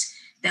place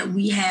that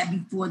we had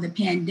before the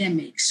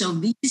pandemic. So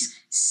these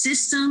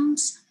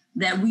systems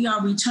that we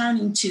are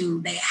returning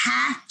to, they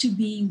have to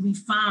be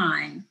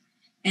refined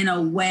in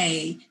a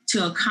way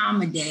to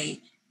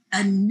accommodate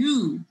a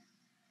new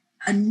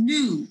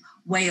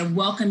way of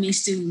welcoming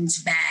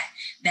students back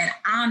that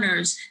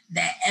honors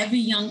that every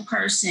young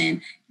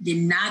person did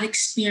not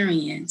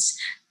experience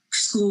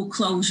school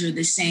closure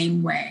the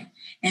same way.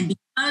 And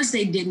because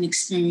they didn't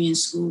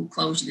experience school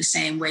closure the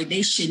same way,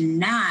 they should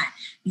not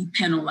be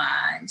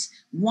penalized.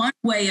 One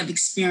way of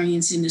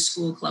experiencing the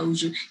school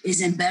closure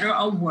isn't better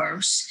or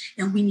worse,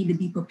 and we need to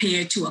be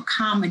prepared to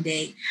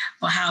accommodate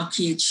for how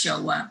kids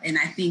show up. And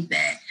I think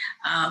that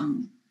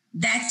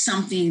that's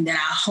something that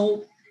I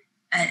hope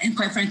and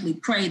quite frankly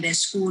pray that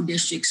school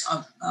districts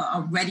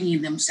are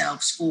readying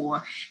themselves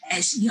for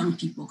as young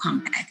people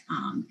come back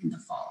in the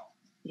fall.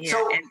 Yeah.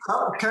 So,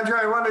 Kendra,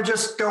 I want to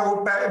just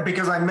go back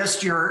because I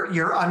missed your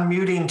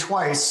unmuting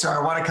twice. So I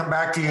want to come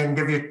back to you and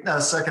give you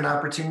a second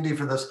opportunity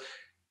for this.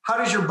 How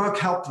does your book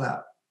help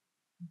that?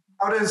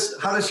 How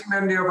does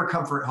Humanity Over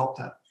Comfort help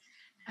that?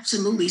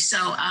 Absolutely. So,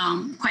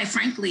 quite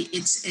frankly,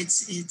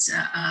 it's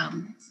a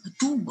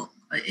tool book.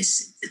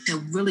 It's to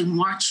really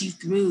march you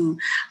through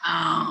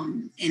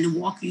and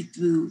walk you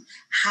through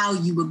how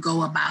you would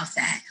go about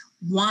that.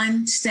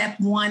 Step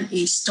one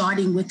is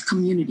starting with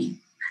community.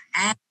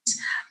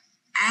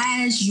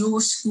 As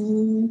your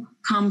school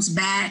comes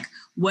back,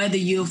 whether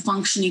you're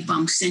functioning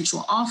from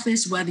central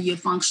office, whether you're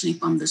functioning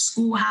from the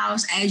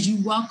schoolhouse, as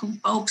you welcome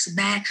folks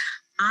back,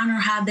 honor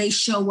how they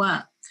show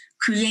up,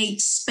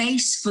 create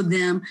space for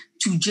them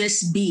to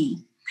just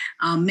be.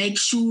 Make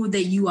sure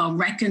that you are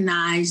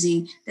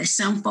recognizing that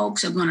some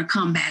folks are going to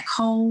come back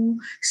whole,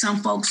 some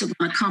folks are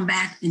going to come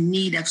back in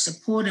need of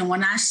support. And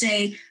when I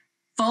say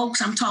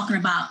folks, I'm talking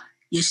about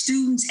your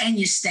students and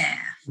your staff.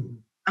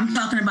 I'm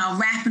talking about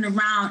wrapping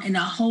around in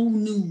a whole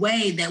new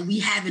way that we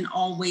haven't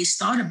always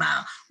thought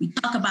about. We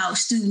talk about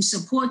student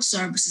support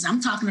services.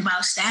 I'm talking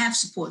about staff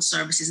support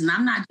services. And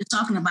I'm not just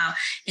talking about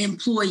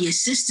employee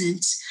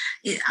assistance.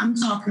 I'm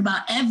talking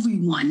about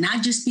everyone,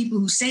 not just people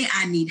who say,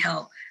 I need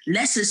help.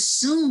 Let's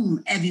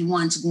assume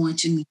everyone's going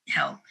to need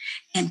help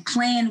and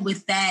plan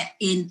with that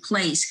in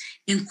place.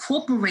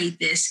 Incorporate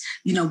this,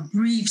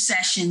 brief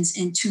sessions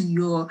into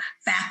your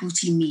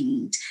faculty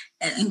meetings.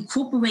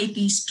 Incorporate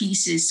these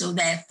pieces so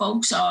that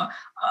folks are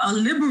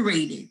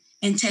liberated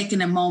and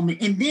taking a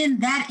moment. And then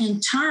that in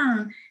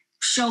turn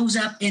shows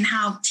up in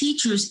how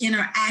teachers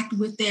interact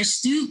with their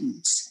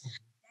students.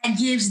 That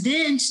gives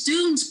then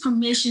students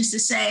permissions to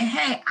say,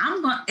 hey,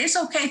 it's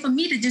okay for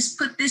me to just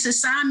put this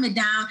assignment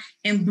down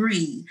and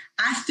breathe.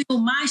 I feel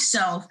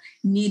myself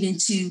needing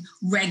to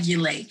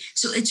regulate.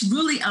 So it's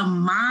really a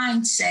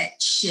mindset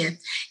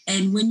shift.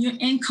 And when you're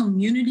in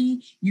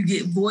community, you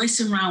get voice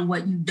around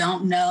what you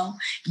don't know.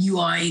 You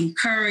are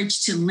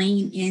encouraged to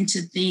lean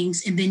into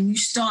things, and then you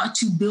start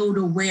to build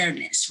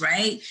awareness,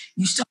 right?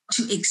 You start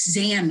to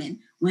examine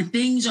when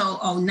things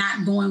are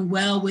not going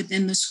well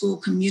within the school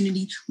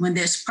community, when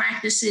there's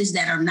practices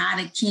that are not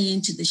akin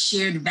to the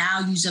shared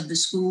values of the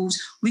schools,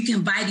 we can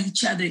invite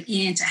each other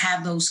in to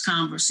have those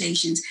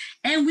conversations,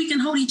 and we can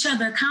hold each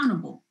other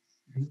accountable,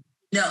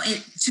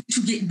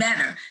 to get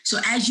better. So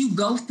as you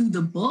go through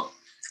the book,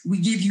 we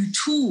give you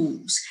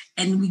tools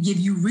and we give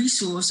you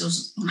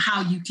resources on how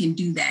you can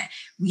do that.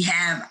 We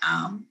have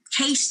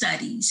case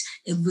studies,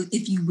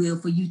 if you will,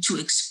 for you to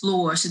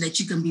explore so that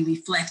you can be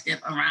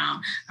reflective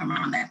around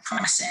that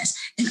process.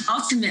 And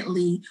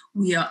ultimately,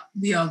 we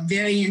are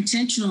very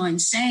intentional in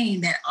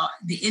saying that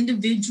the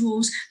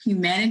individual's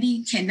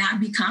humanity cannot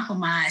be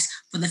compromised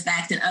for the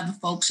fact that other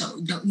folks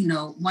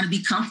want to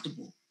be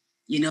comfortable.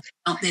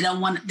 They don't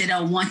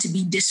want to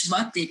be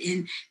disrupted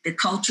in the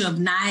culture of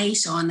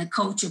nice or in the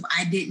culture of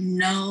I didn't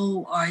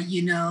know, or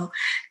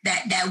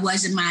that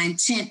wasn't my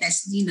intent.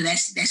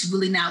 That's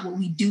really not what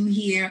we do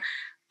here.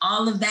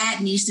 All of that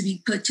needs to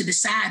be put to the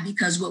side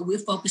because what we're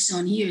focused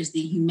on here is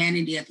the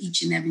humanity of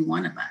each and every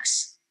one of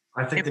us.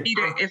 I think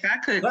Peter, if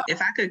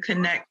I could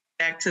connect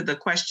back to the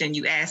question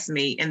you asked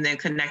me and then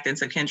connect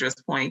into Kendra's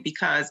point,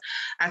 because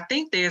I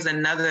think there's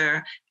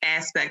another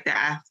aspect that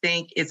I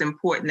think is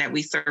important that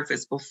we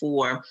surface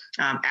before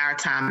our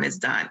time is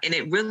done. And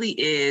it really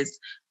is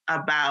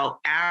about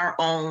our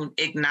own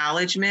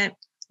acknowledgement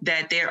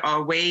that there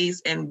are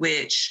ways in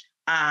which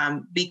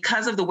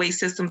because of the way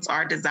systems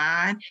are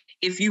designed,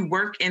 if you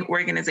work in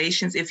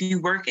organizations, if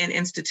you work in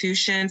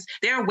institutions,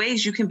 there are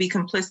ways you can be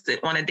complicit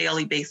on a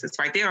daily basis,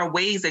 right? There are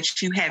ways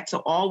that you have to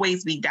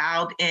always be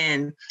dialed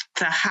in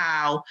to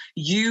how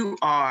you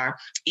are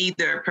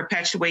either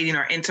perpetuating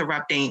or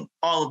interrupting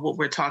all of what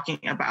we're talking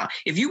about.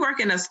 If you work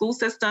in a school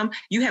system,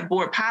 you have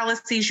board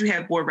policies, you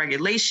have board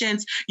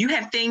regulations, you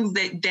have things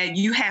that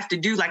you have to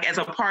do like as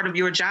a part of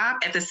your job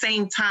at the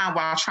same time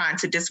while trying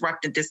to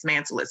disrupt and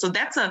dismantle it. So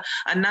that's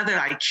another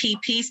like key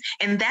piece.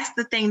 And that's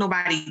the thing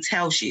nobody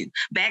tells you.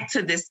 Back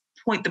to this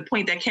point, the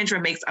point that Kendra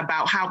makes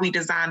about how we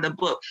design the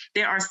book,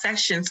 there are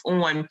sections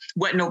on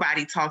what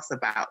nobody talks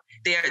about.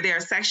 There are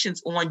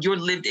sections on your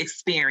lived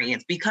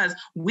experience, because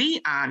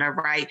we honor,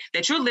 right,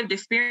 that your lived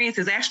experience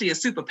is actually a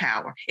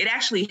superpower. It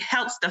actually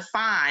helps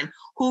define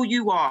who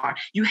you are.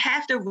 You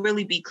have to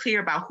really be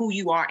clear about who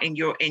you are in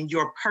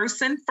your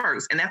person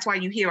first. And that's why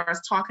you hear us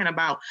talking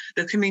about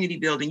the community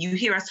building. You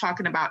hear us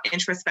talking about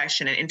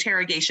introspection and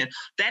interrogation.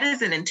 That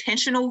is an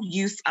intentional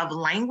use of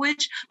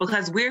language,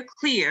 because we're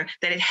clear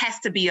that it has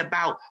to be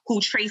about who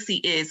Tracey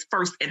is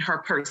first in her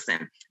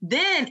person.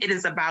 Then it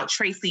is about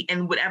Tracey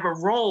in whatever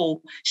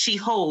role she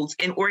holds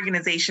in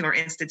organization or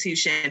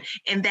institution.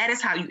 And that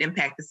is how you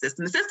impact the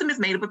system. The system is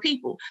made up of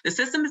people. The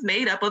system is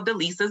made up of the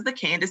Lisas, the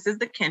Kandices,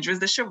 the Kendras,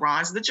 the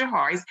Sharones, the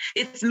Joharis.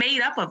 It's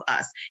made up of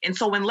us. And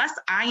so unless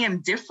I am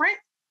different,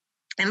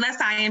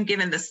 unless I am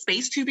given the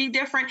space to be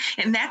different,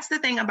 and that's the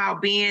thing about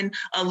being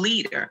a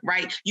leader,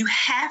 right? You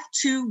have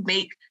to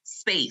make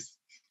space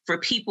for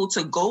people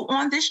to go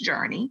on this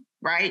journey,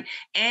 right?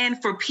 And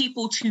for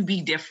people to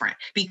be different,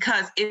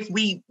 because if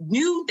we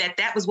knew that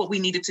that was what we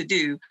needed to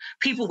do,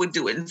 people would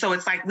do it. And so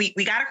it's like, we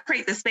got to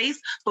create the space,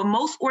 but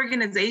most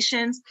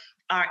organizations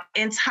are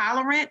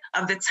intolerant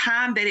of the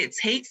time that it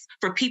takes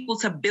for people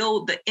to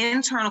build the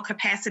internal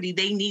capacity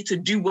they need to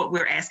do what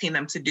we're asking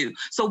them to do.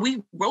 So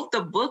we wrote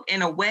the book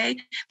in a way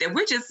that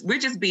we're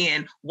just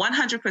being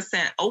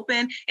 100%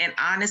 open and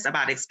honest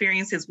about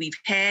experiences we've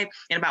had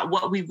and about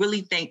what we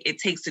really think it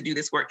takes to do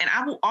this work. And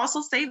I will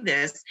also say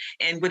this,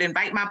 and would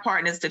invite my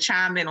partners to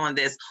chime in on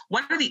this.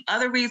 One of the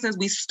other reasons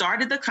we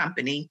started the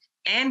company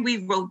and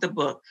we wrote the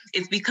book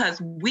is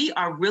because we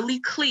are really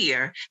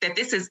clear that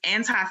this is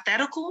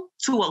antithetical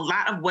to a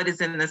lot of what is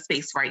in the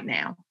space right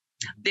now.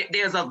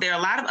 There are a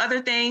lot of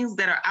other things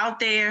that are out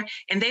there,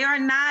 and they are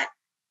not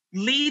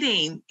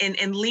leading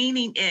and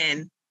leaning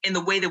in the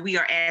way that we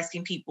are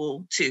asking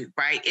people to,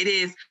 right? It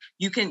is,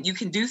 you can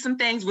do some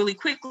things really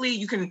quickly.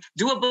 You can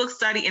do a book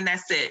study and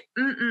that's it.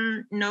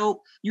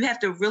 No, you have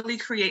to really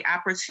create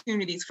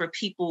opportunities for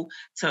people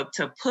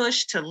to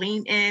push, to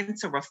lean in,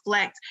 to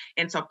reflect,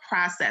 and to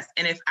process.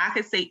 And if I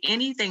could say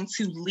anything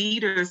to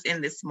leaders in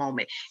this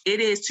moment,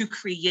 it is to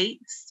create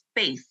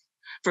space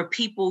for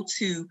people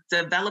to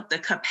develop the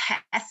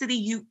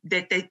capacity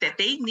that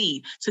they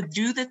need to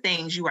do the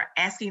things you are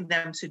asking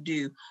them to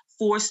do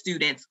for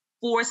students,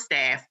 for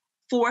staff,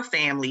 for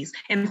families,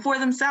 and for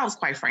themselves,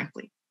 quite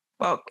frankly.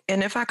 Well,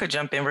 and if I could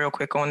jump in real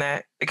quick on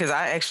that, because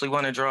I actually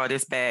want to draw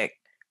this back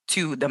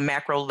to the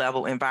macro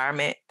level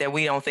environment that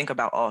we don't think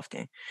about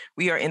often.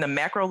 We are in the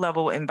macro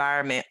level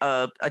environment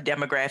of a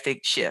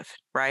demographic shift,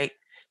 right?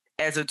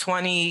 As of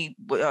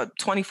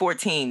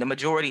 2014, the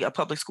majority of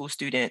public school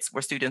students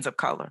were students of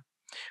color,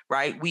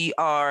 right? We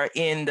are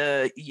in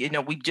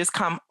we've just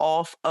come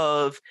off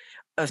of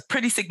a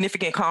pretty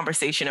significant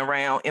conversation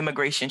around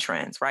immigration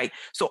trends, right?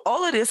 So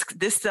all of this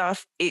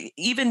stuff,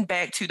 even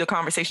back to the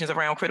conversations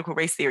around critical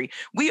race theory,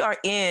 we are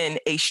in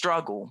a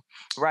struggle,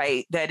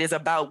 right? That is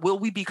about, will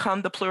we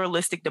become the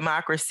pluralistic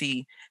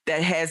democracy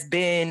that has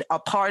been a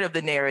part of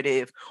the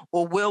narrative,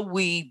 or will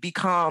we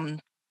become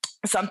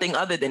something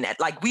other than that?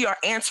 Like, we are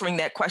answering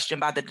that question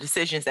by the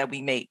decisions that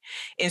we make.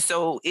 And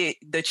so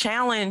the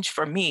challenge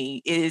for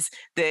me is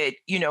that,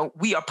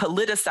 we are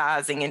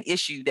politicizing an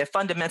issue that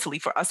fundamentally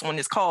for us on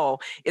this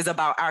call is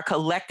about our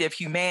collective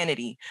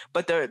humanity.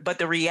 But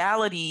the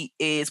reality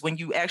is, when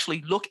you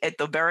actually look at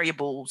the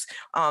variables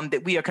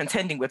that we are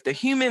contending with, the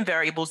human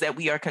variables that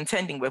we are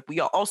contending with,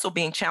 we are also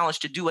being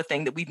challenged to do a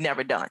thing that we've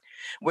never done.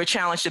 We're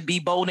challenged to be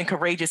bold and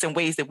courageous in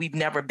ways that we've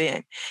never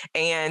been.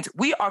 And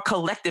we are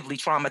collectively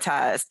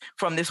traumatized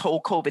from this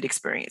whole COVID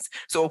experience.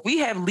 So if we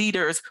have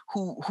leaders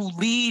who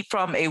lead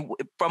from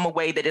a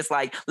way that is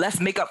like, let's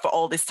make up for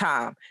all this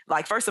time,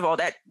 like, first of all,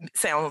 that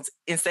sounds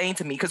insane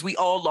to me, because we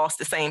all lost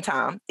the same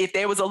time. If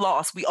there was a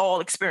loss, we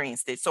all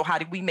experienced it. So how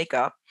did we make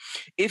up?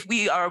 If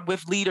we are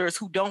with leaders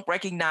who don't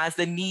recognize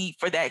the need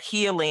for that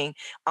healing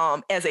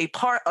as a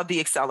part of the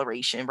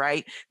acceleration,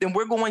 right, then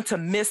we're going to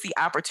miss the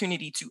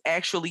opportunity to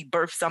actually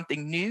birth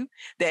something new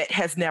that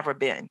has never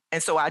been.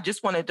 And so I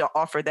just wanted to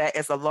offer that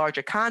as a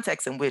larger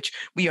context in which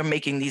we are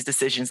making these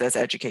decisions as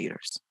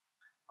educators.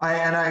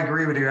 I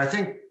agree with you. I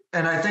think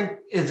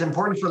it's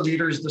important for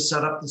leaders to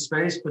set up the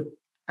space, but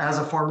as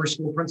a former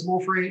school principal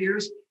for 8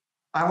 years,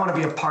 I want to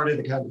be a part of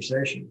the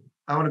conversation.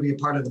 I want to be a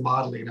part of the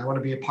modeling. I want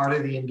to be a part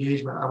of the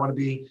engagement. I want to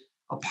be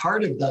a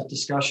part of that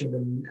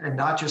discussion and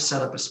not just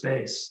set up a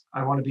space.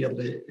 I want to be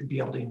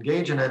able to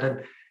engage in it.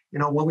 And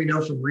what we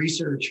know from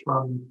research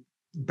from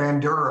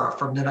Bandura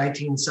from the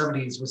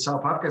 1970s with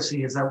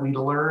self-efficacy is that we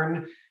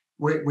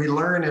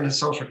learn in a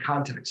social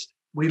context.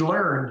 We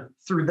learn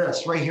through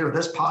this right here,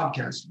 this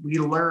podcast. We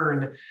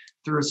learn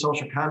through a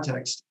social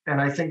context. And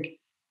I think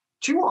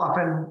too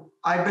often,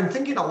 I've been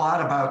thinking a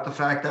lot about the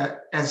fact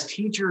that as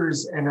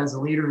teachers and as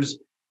leaders,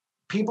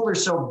 people are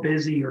so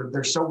busy or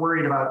they're so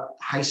worried about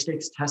high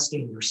stakes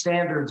testing or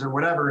standards or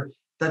whatever,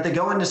 that they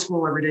go into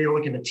school every day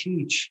looking to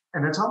teach.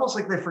 And it's almost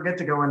like they forget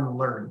to go in and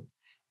learn.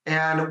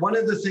 And one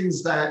of the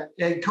things that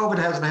COVID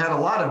hasn't had a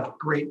lot of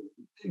great,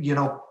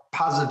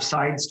 positive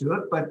sides to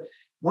it, but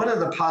one of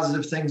the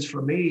positive things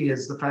for me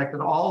is the fact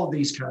that all of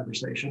these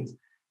conversations,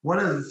 one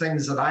of the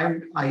things that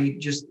I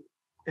just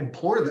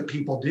implore that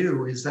people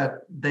do is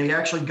that they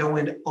actually go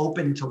in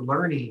open to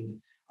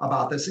learning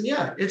about this. And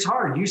yeah, it's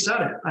hard. You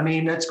said it. I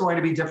mean, it's going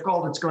to be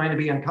difficult. It's going to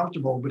be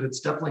uncomfortable, but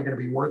it's definitely going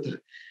to be worth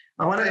it.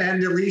 I want to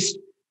end at least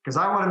because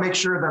I want to make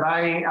sure that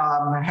I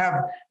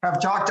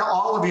have talked to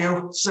all of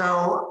you.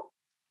 So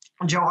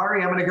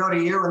Johari, I'm going to go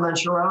to you and then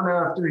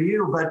Sharone after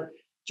you. But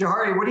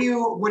Johari, what do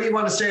you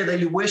want to say that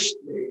you wish?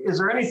 Is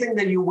there anything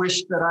that you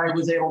wish that I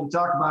was able to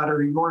talk about,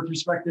 or your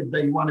perspective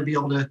that you want to be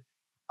able to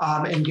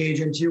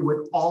engage into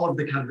with all of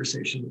the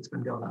conversation that's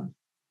been going on?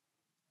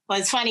 Well,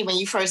 it's funny when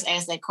you first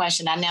asked that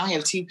question. I now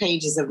have 2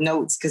 pages of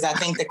notes because I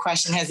think the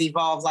question has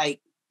evolved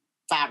like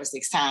 5 or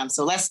 6 times.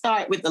 So let's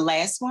start with the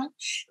last one.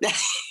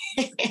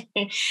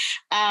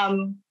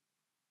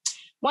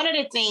 One of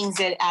the things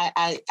that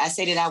I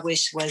say that I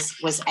wish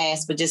was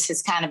asked, but just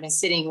has kind of been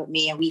sitting with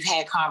me and we've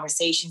had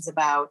conversations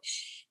about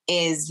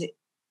is,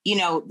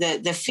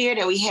 the fear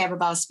that we have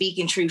about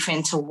speaking truth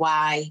into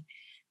why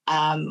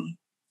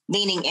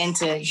leaning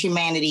into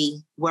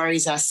humanity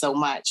worries us so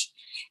much.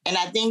 And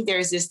I think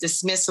there's this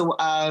dismissal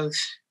of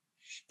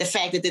the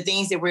fact that the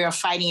things that we are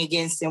fighting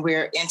against and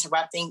we're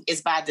interrupting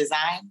is by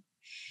design.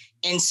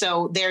 And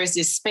so there is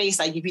this space,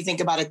 like if you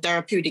think about a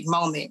therapeutic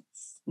moment,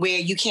 where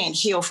you can't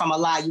heal from a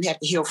lie, you have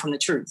to heal from the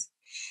truth.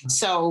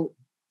 So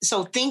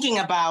thinking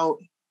about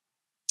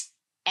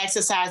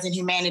exercising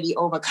humanity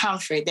over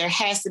comfort, there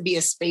has to be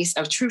a space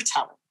of truth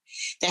telling.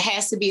 There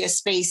has to be a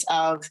space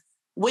of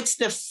what's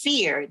the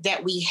fear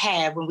that we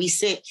have when we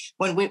sit,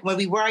 when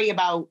we worry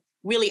about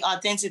really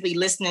authentically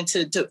listening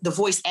to the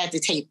voice at the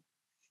table.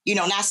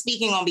 Not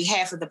speaking on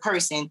behalf of the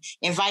person,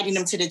 inviting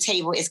them to the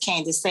table, as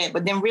Kandice said,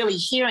 but then really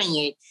hearing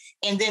it.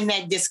 And then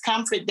that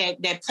discomfort,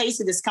 that place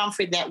of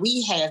discomfort that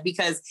we have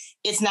because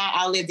it's not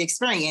our lived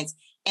experience,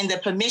 and the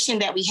permission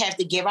that we have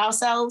to give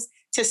ourselves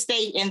to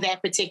stay in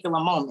that particular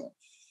moment.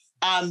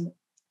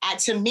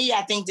 To me,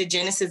 I think the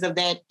genesis of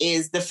that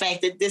is the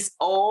fact that this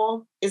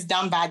all is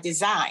done by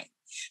design.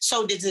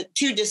 So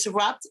to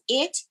disrupt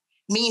it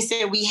means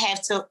that we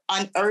have to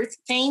unearth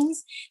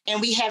things and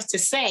we have to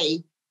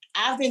say,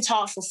 I've been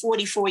taught for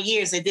 44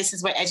 years that this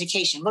is what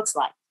education looks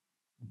like.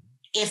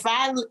 If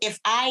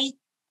I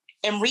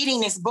am reading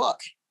this book,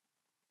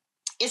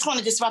 it's going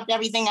to disrupt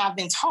everything I've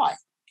been taught.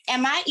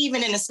 Am I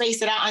even in a space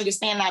that I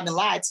understand I've been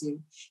lied to?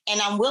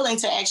 And I'm willing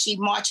to actually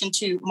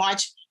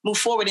move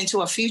forward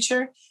into a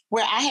future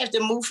where I have to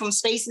move from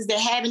spaces that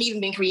haven't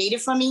even been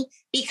created for me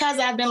because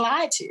I've been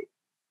lied to.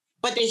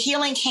 But the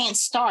healing can't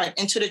start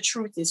until the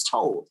truth is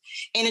told.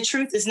 And the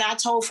truth is not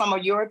told from a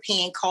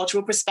European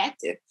cultural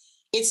perspective.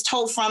 It's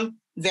told from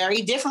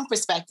very different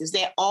perspectives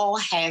that all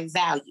have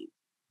value.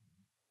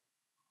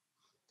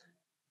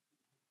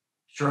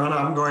 Sharone,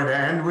 I'm going to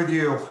end with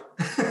you.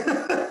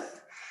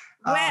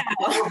 Wow.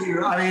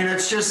 I mean,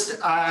 it's just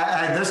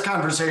this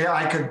conversation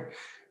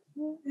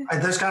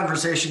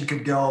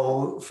could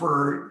go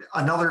for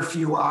another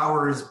few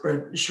hours.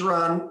 But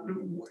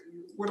Sharone,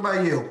 what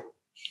about you?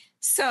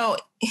 So,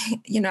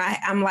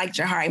 I'm like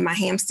Johari. My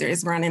hamster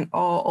is running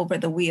all over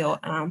the wheel.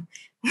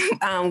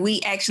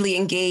 We actually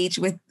engage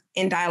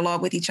in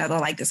dialogue with each other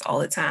like this all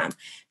the time.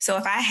 So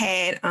if I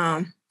had,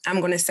 I'm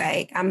going to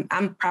say,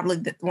 I'm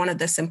probably one of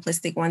the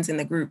simplistic ones in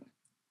the group.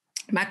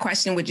 My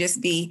question would just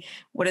be,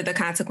 what are the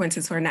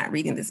consequences for not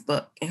reading this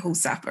book and who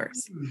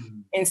suffers? Mm-hmm.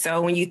 And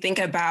so when you think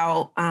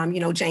about,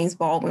 James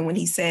Baldwin, when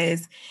he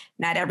says,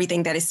 not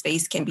everything that is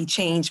faced can be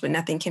changed, but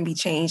nothing can be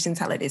changed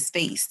until it is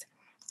faced.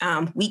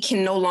 We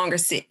can no longer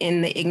sit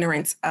in the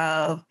ignorance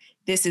of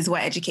this is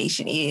what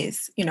education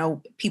is.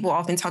 People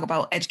often talk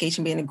about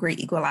education being a great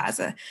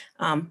equalizer.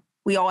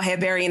 We all have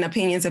varying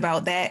opinions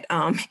about that.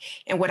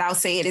 And what I'll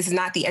say, it is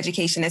not the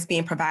education that's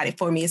being provided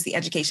for me, it's the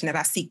education that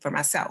I seek for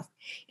myself.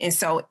 And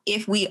so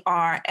if we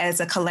are, as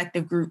a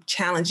collective group,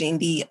 challenging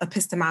the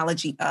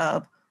epistemology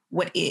of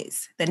what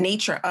is, the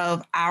nature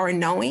of our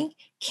knowing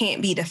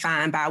can't be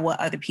defined by what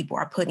other people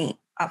are putting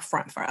up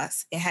front for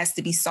us. It has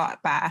to be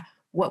sought by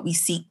what we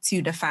seek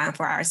to define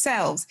for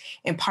ourselves.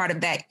 And part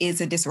of that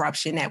is a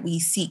disruption that we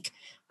seek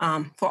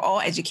for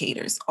all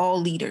educators, all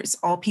leaders,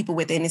 all people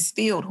within this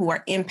field who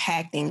are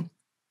impacting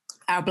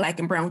our Black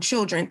and Brown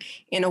children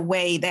in a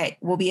way that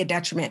will be a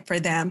detriment for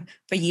them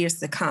for years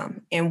to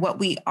come. And what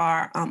we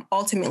are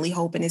ultimately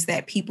hoping is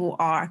that people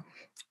are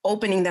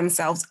opening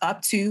themselves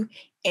up to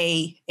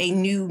a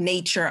new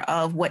nature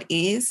of what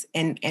is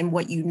and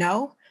what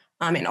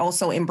and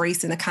also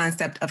embracing the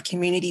concept of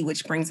community,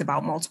 which brings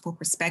about multiple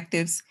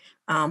perspectives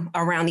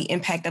around the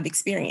impact of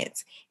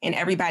experience. And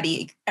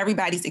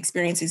everybody's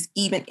experiences,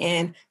 even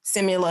in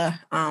similar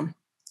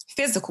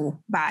physical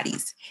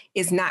bodies,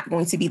 is not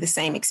going to be the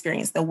same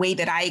experience. The way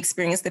that I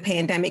experienced the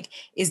pandemic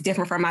is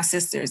different from my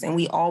sisters, and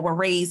we all were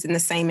raised in the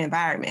same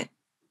environment.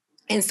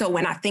 And so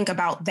when I think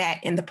about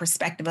that in the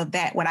perspective of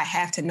that, what I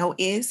have to know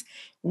is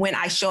when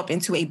I show up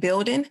into a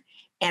building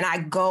and I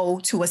go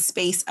to a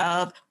space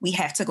of, we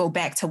have to go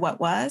back to what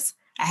was,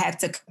 I have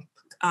to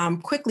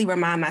quickly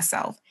remind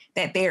myself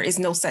that there is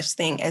no such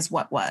thing as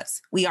what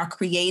was. We are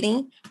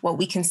creating what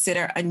we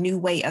consider a new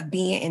way of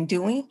being and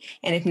doing.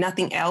 And if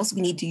nothing else,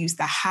 we need to use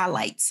the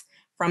highlights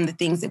from the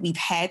things that we've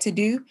had to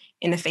do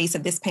in the face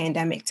of this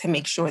pandemic to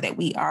make sure that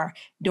we are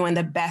doing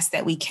the best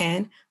that we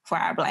can for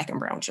our Black and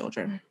brown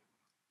children.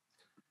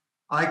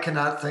 I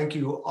cannot thank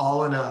you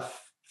all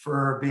enough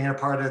for being a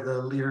part of the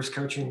Leaders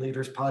Coaching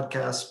Leaders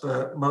podcast,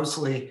 but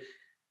mostly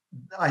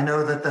I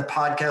know that the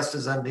podcast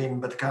is ending,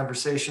 but the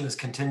conversation is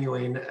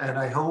continuing. And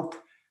I hope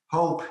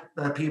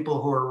that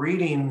people who are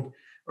reading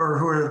or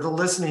who are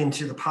listening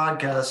to the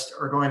podcast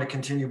are going to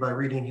continue by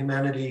reading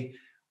Humanity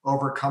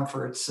Over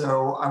Comfort.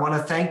 So I want to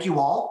thank you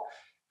all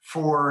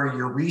for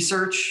your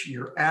research,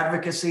 your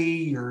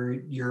advocacy,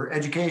 your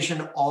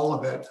education, all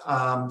of it.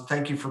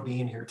 Thank you for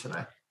being here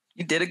today.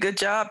 You did a good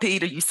job,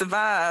 Peter. You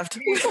survived.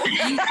 Thank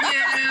you.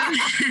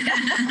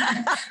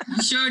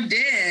 You sure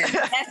did.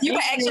 You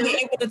were actually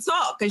able to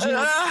talk because you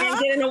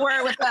didn't get in a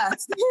word with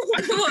us.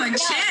 You were a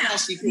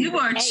champ. You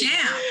were a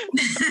champ.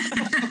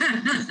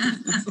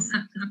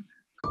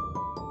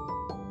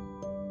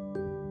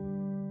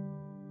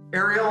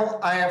 Ariel,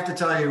 I have to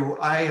tell you,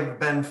 I have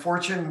been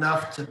fortunate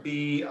enough to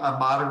be a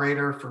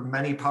moderator for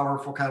many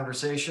powerful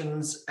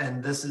conversations,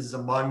 and this is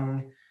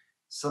among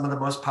some of the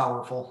most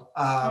powerful.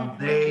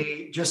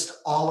 They just,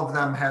 all of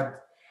them had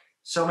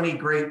so many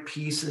great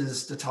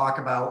pieces to talk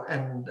about.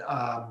 And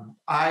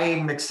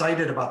I'm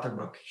excited about their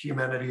book,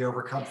 Humanity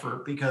Over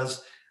Comfort,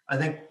 because I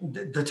think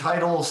the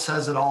title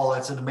says it all.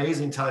 It's an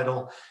amazing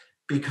title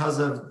because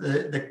of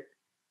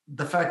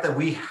the fact that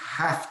we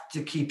have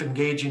to keep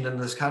engaging in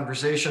this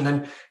conversation.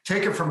 And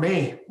take it from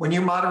me, when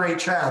you moderate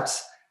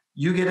chats,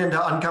 you get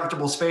into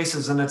uncomfortable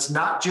spaces, and it's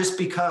not just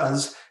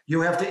because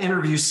you have to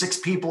interview 6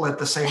 people at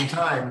the same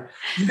time.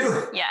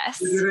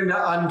 Yes. You get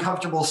into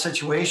uncomfortable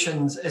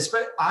situations.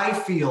 I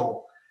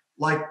feel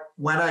like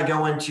when I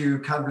go into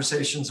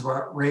conversations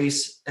about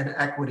race and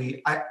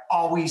equity, I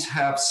always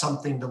have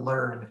something to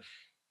learn.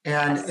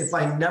 And if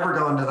I never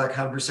go into that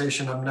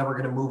conversation, I'm never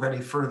going to move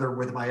any further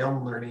with my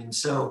own learning.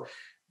 So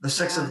the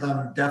 6 of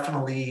them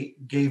definitely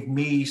gave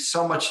me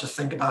so much to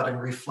think about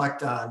and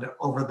reflect on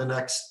over the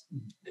next,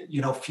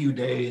 few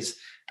days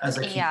as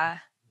I keep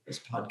this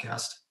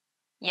podcast.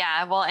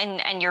 Yeah, well,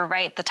 and you're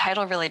right. The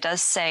title really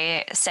does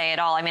say it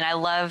all. I mean, I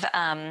love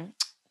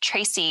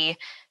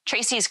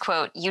Tracey's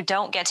quote, "You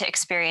don't get to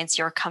experience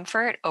your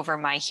comfort over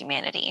my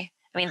humanity."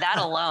 I mean, that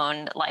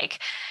alone, like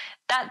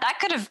that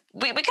could have,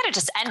 we could have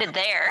just ended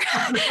there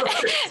and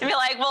be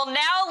like, well,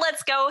 now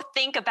let's go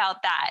think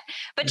about that.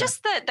 But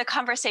just the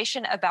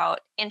conversation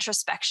about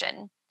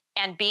introspection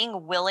and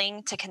being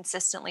willing to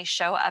consistently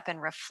show up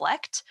and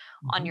reflect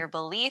on your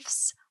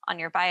beliefs, on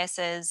your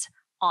biases,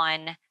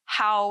 on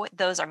how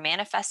those are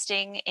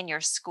manifesting in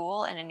your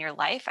school and in your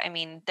life. I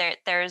mean,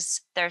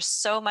 there's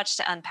so much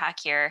to unpack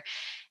here.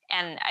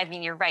 And I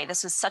mean, you're right.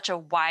 This was such a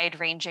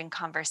wide-ranging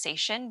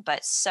conversation,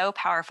 but so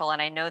powerful. And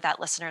I know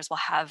that listeners will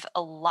have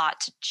a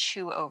lot to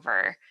chew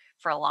over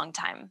for a long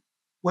time.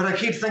 What I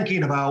keep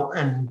thinking about,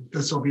 and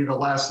this will be the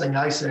last thing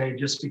I say,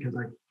 just because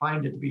I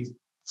find it to be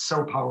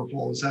so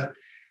powerful, is that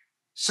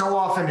so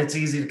often it's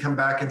easy to come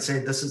back and say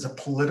this is a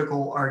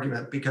political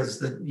argument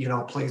because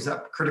plays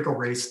out, critical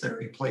race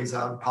theory plays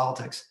out in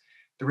politics.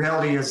 The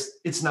reality is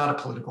it's not a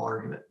political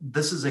argument.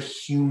 This is a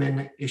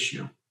human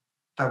issue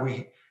that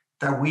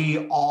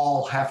we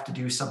all have to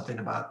do something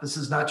about. This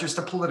is not just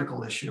a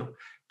political issue.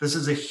 This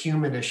is a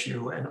human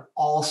issue, and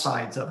all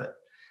sides of it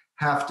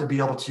have to be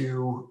able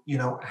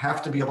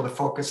to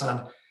focus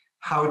on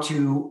how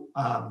to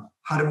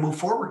move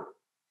forward.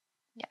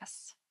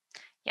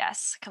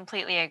 Yes,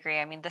 completely agree.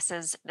 I mean, this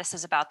is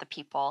about the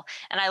people.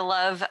 And I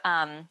love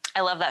that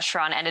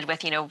Sharone ended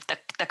with,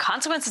 the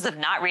consequences of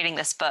not reading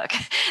this book.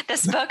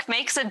 This book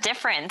makes a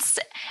difference.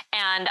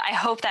 And I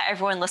hope that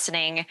everyone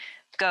listening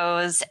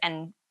goes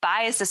and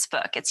buys this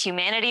book. It's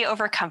Humanity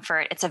Over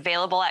Comfort. It's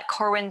available at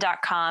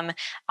Corwin.com,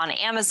 on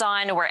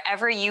Amazon,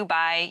 wherever you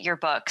buy your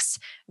books.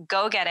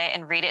 Go get it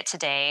and read it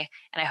today.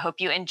 And I hope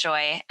you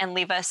enjoy, and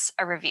leave us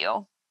a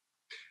review.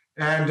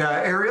 And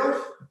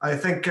Ariel, I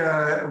think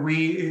I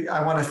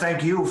want to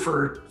thank you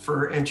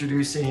for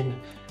introducing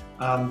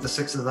the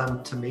 6 of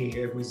them to me.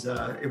 It was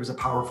a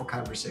powerful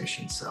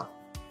conversation. So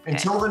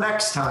until the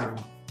next time.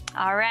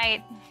 All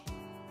right.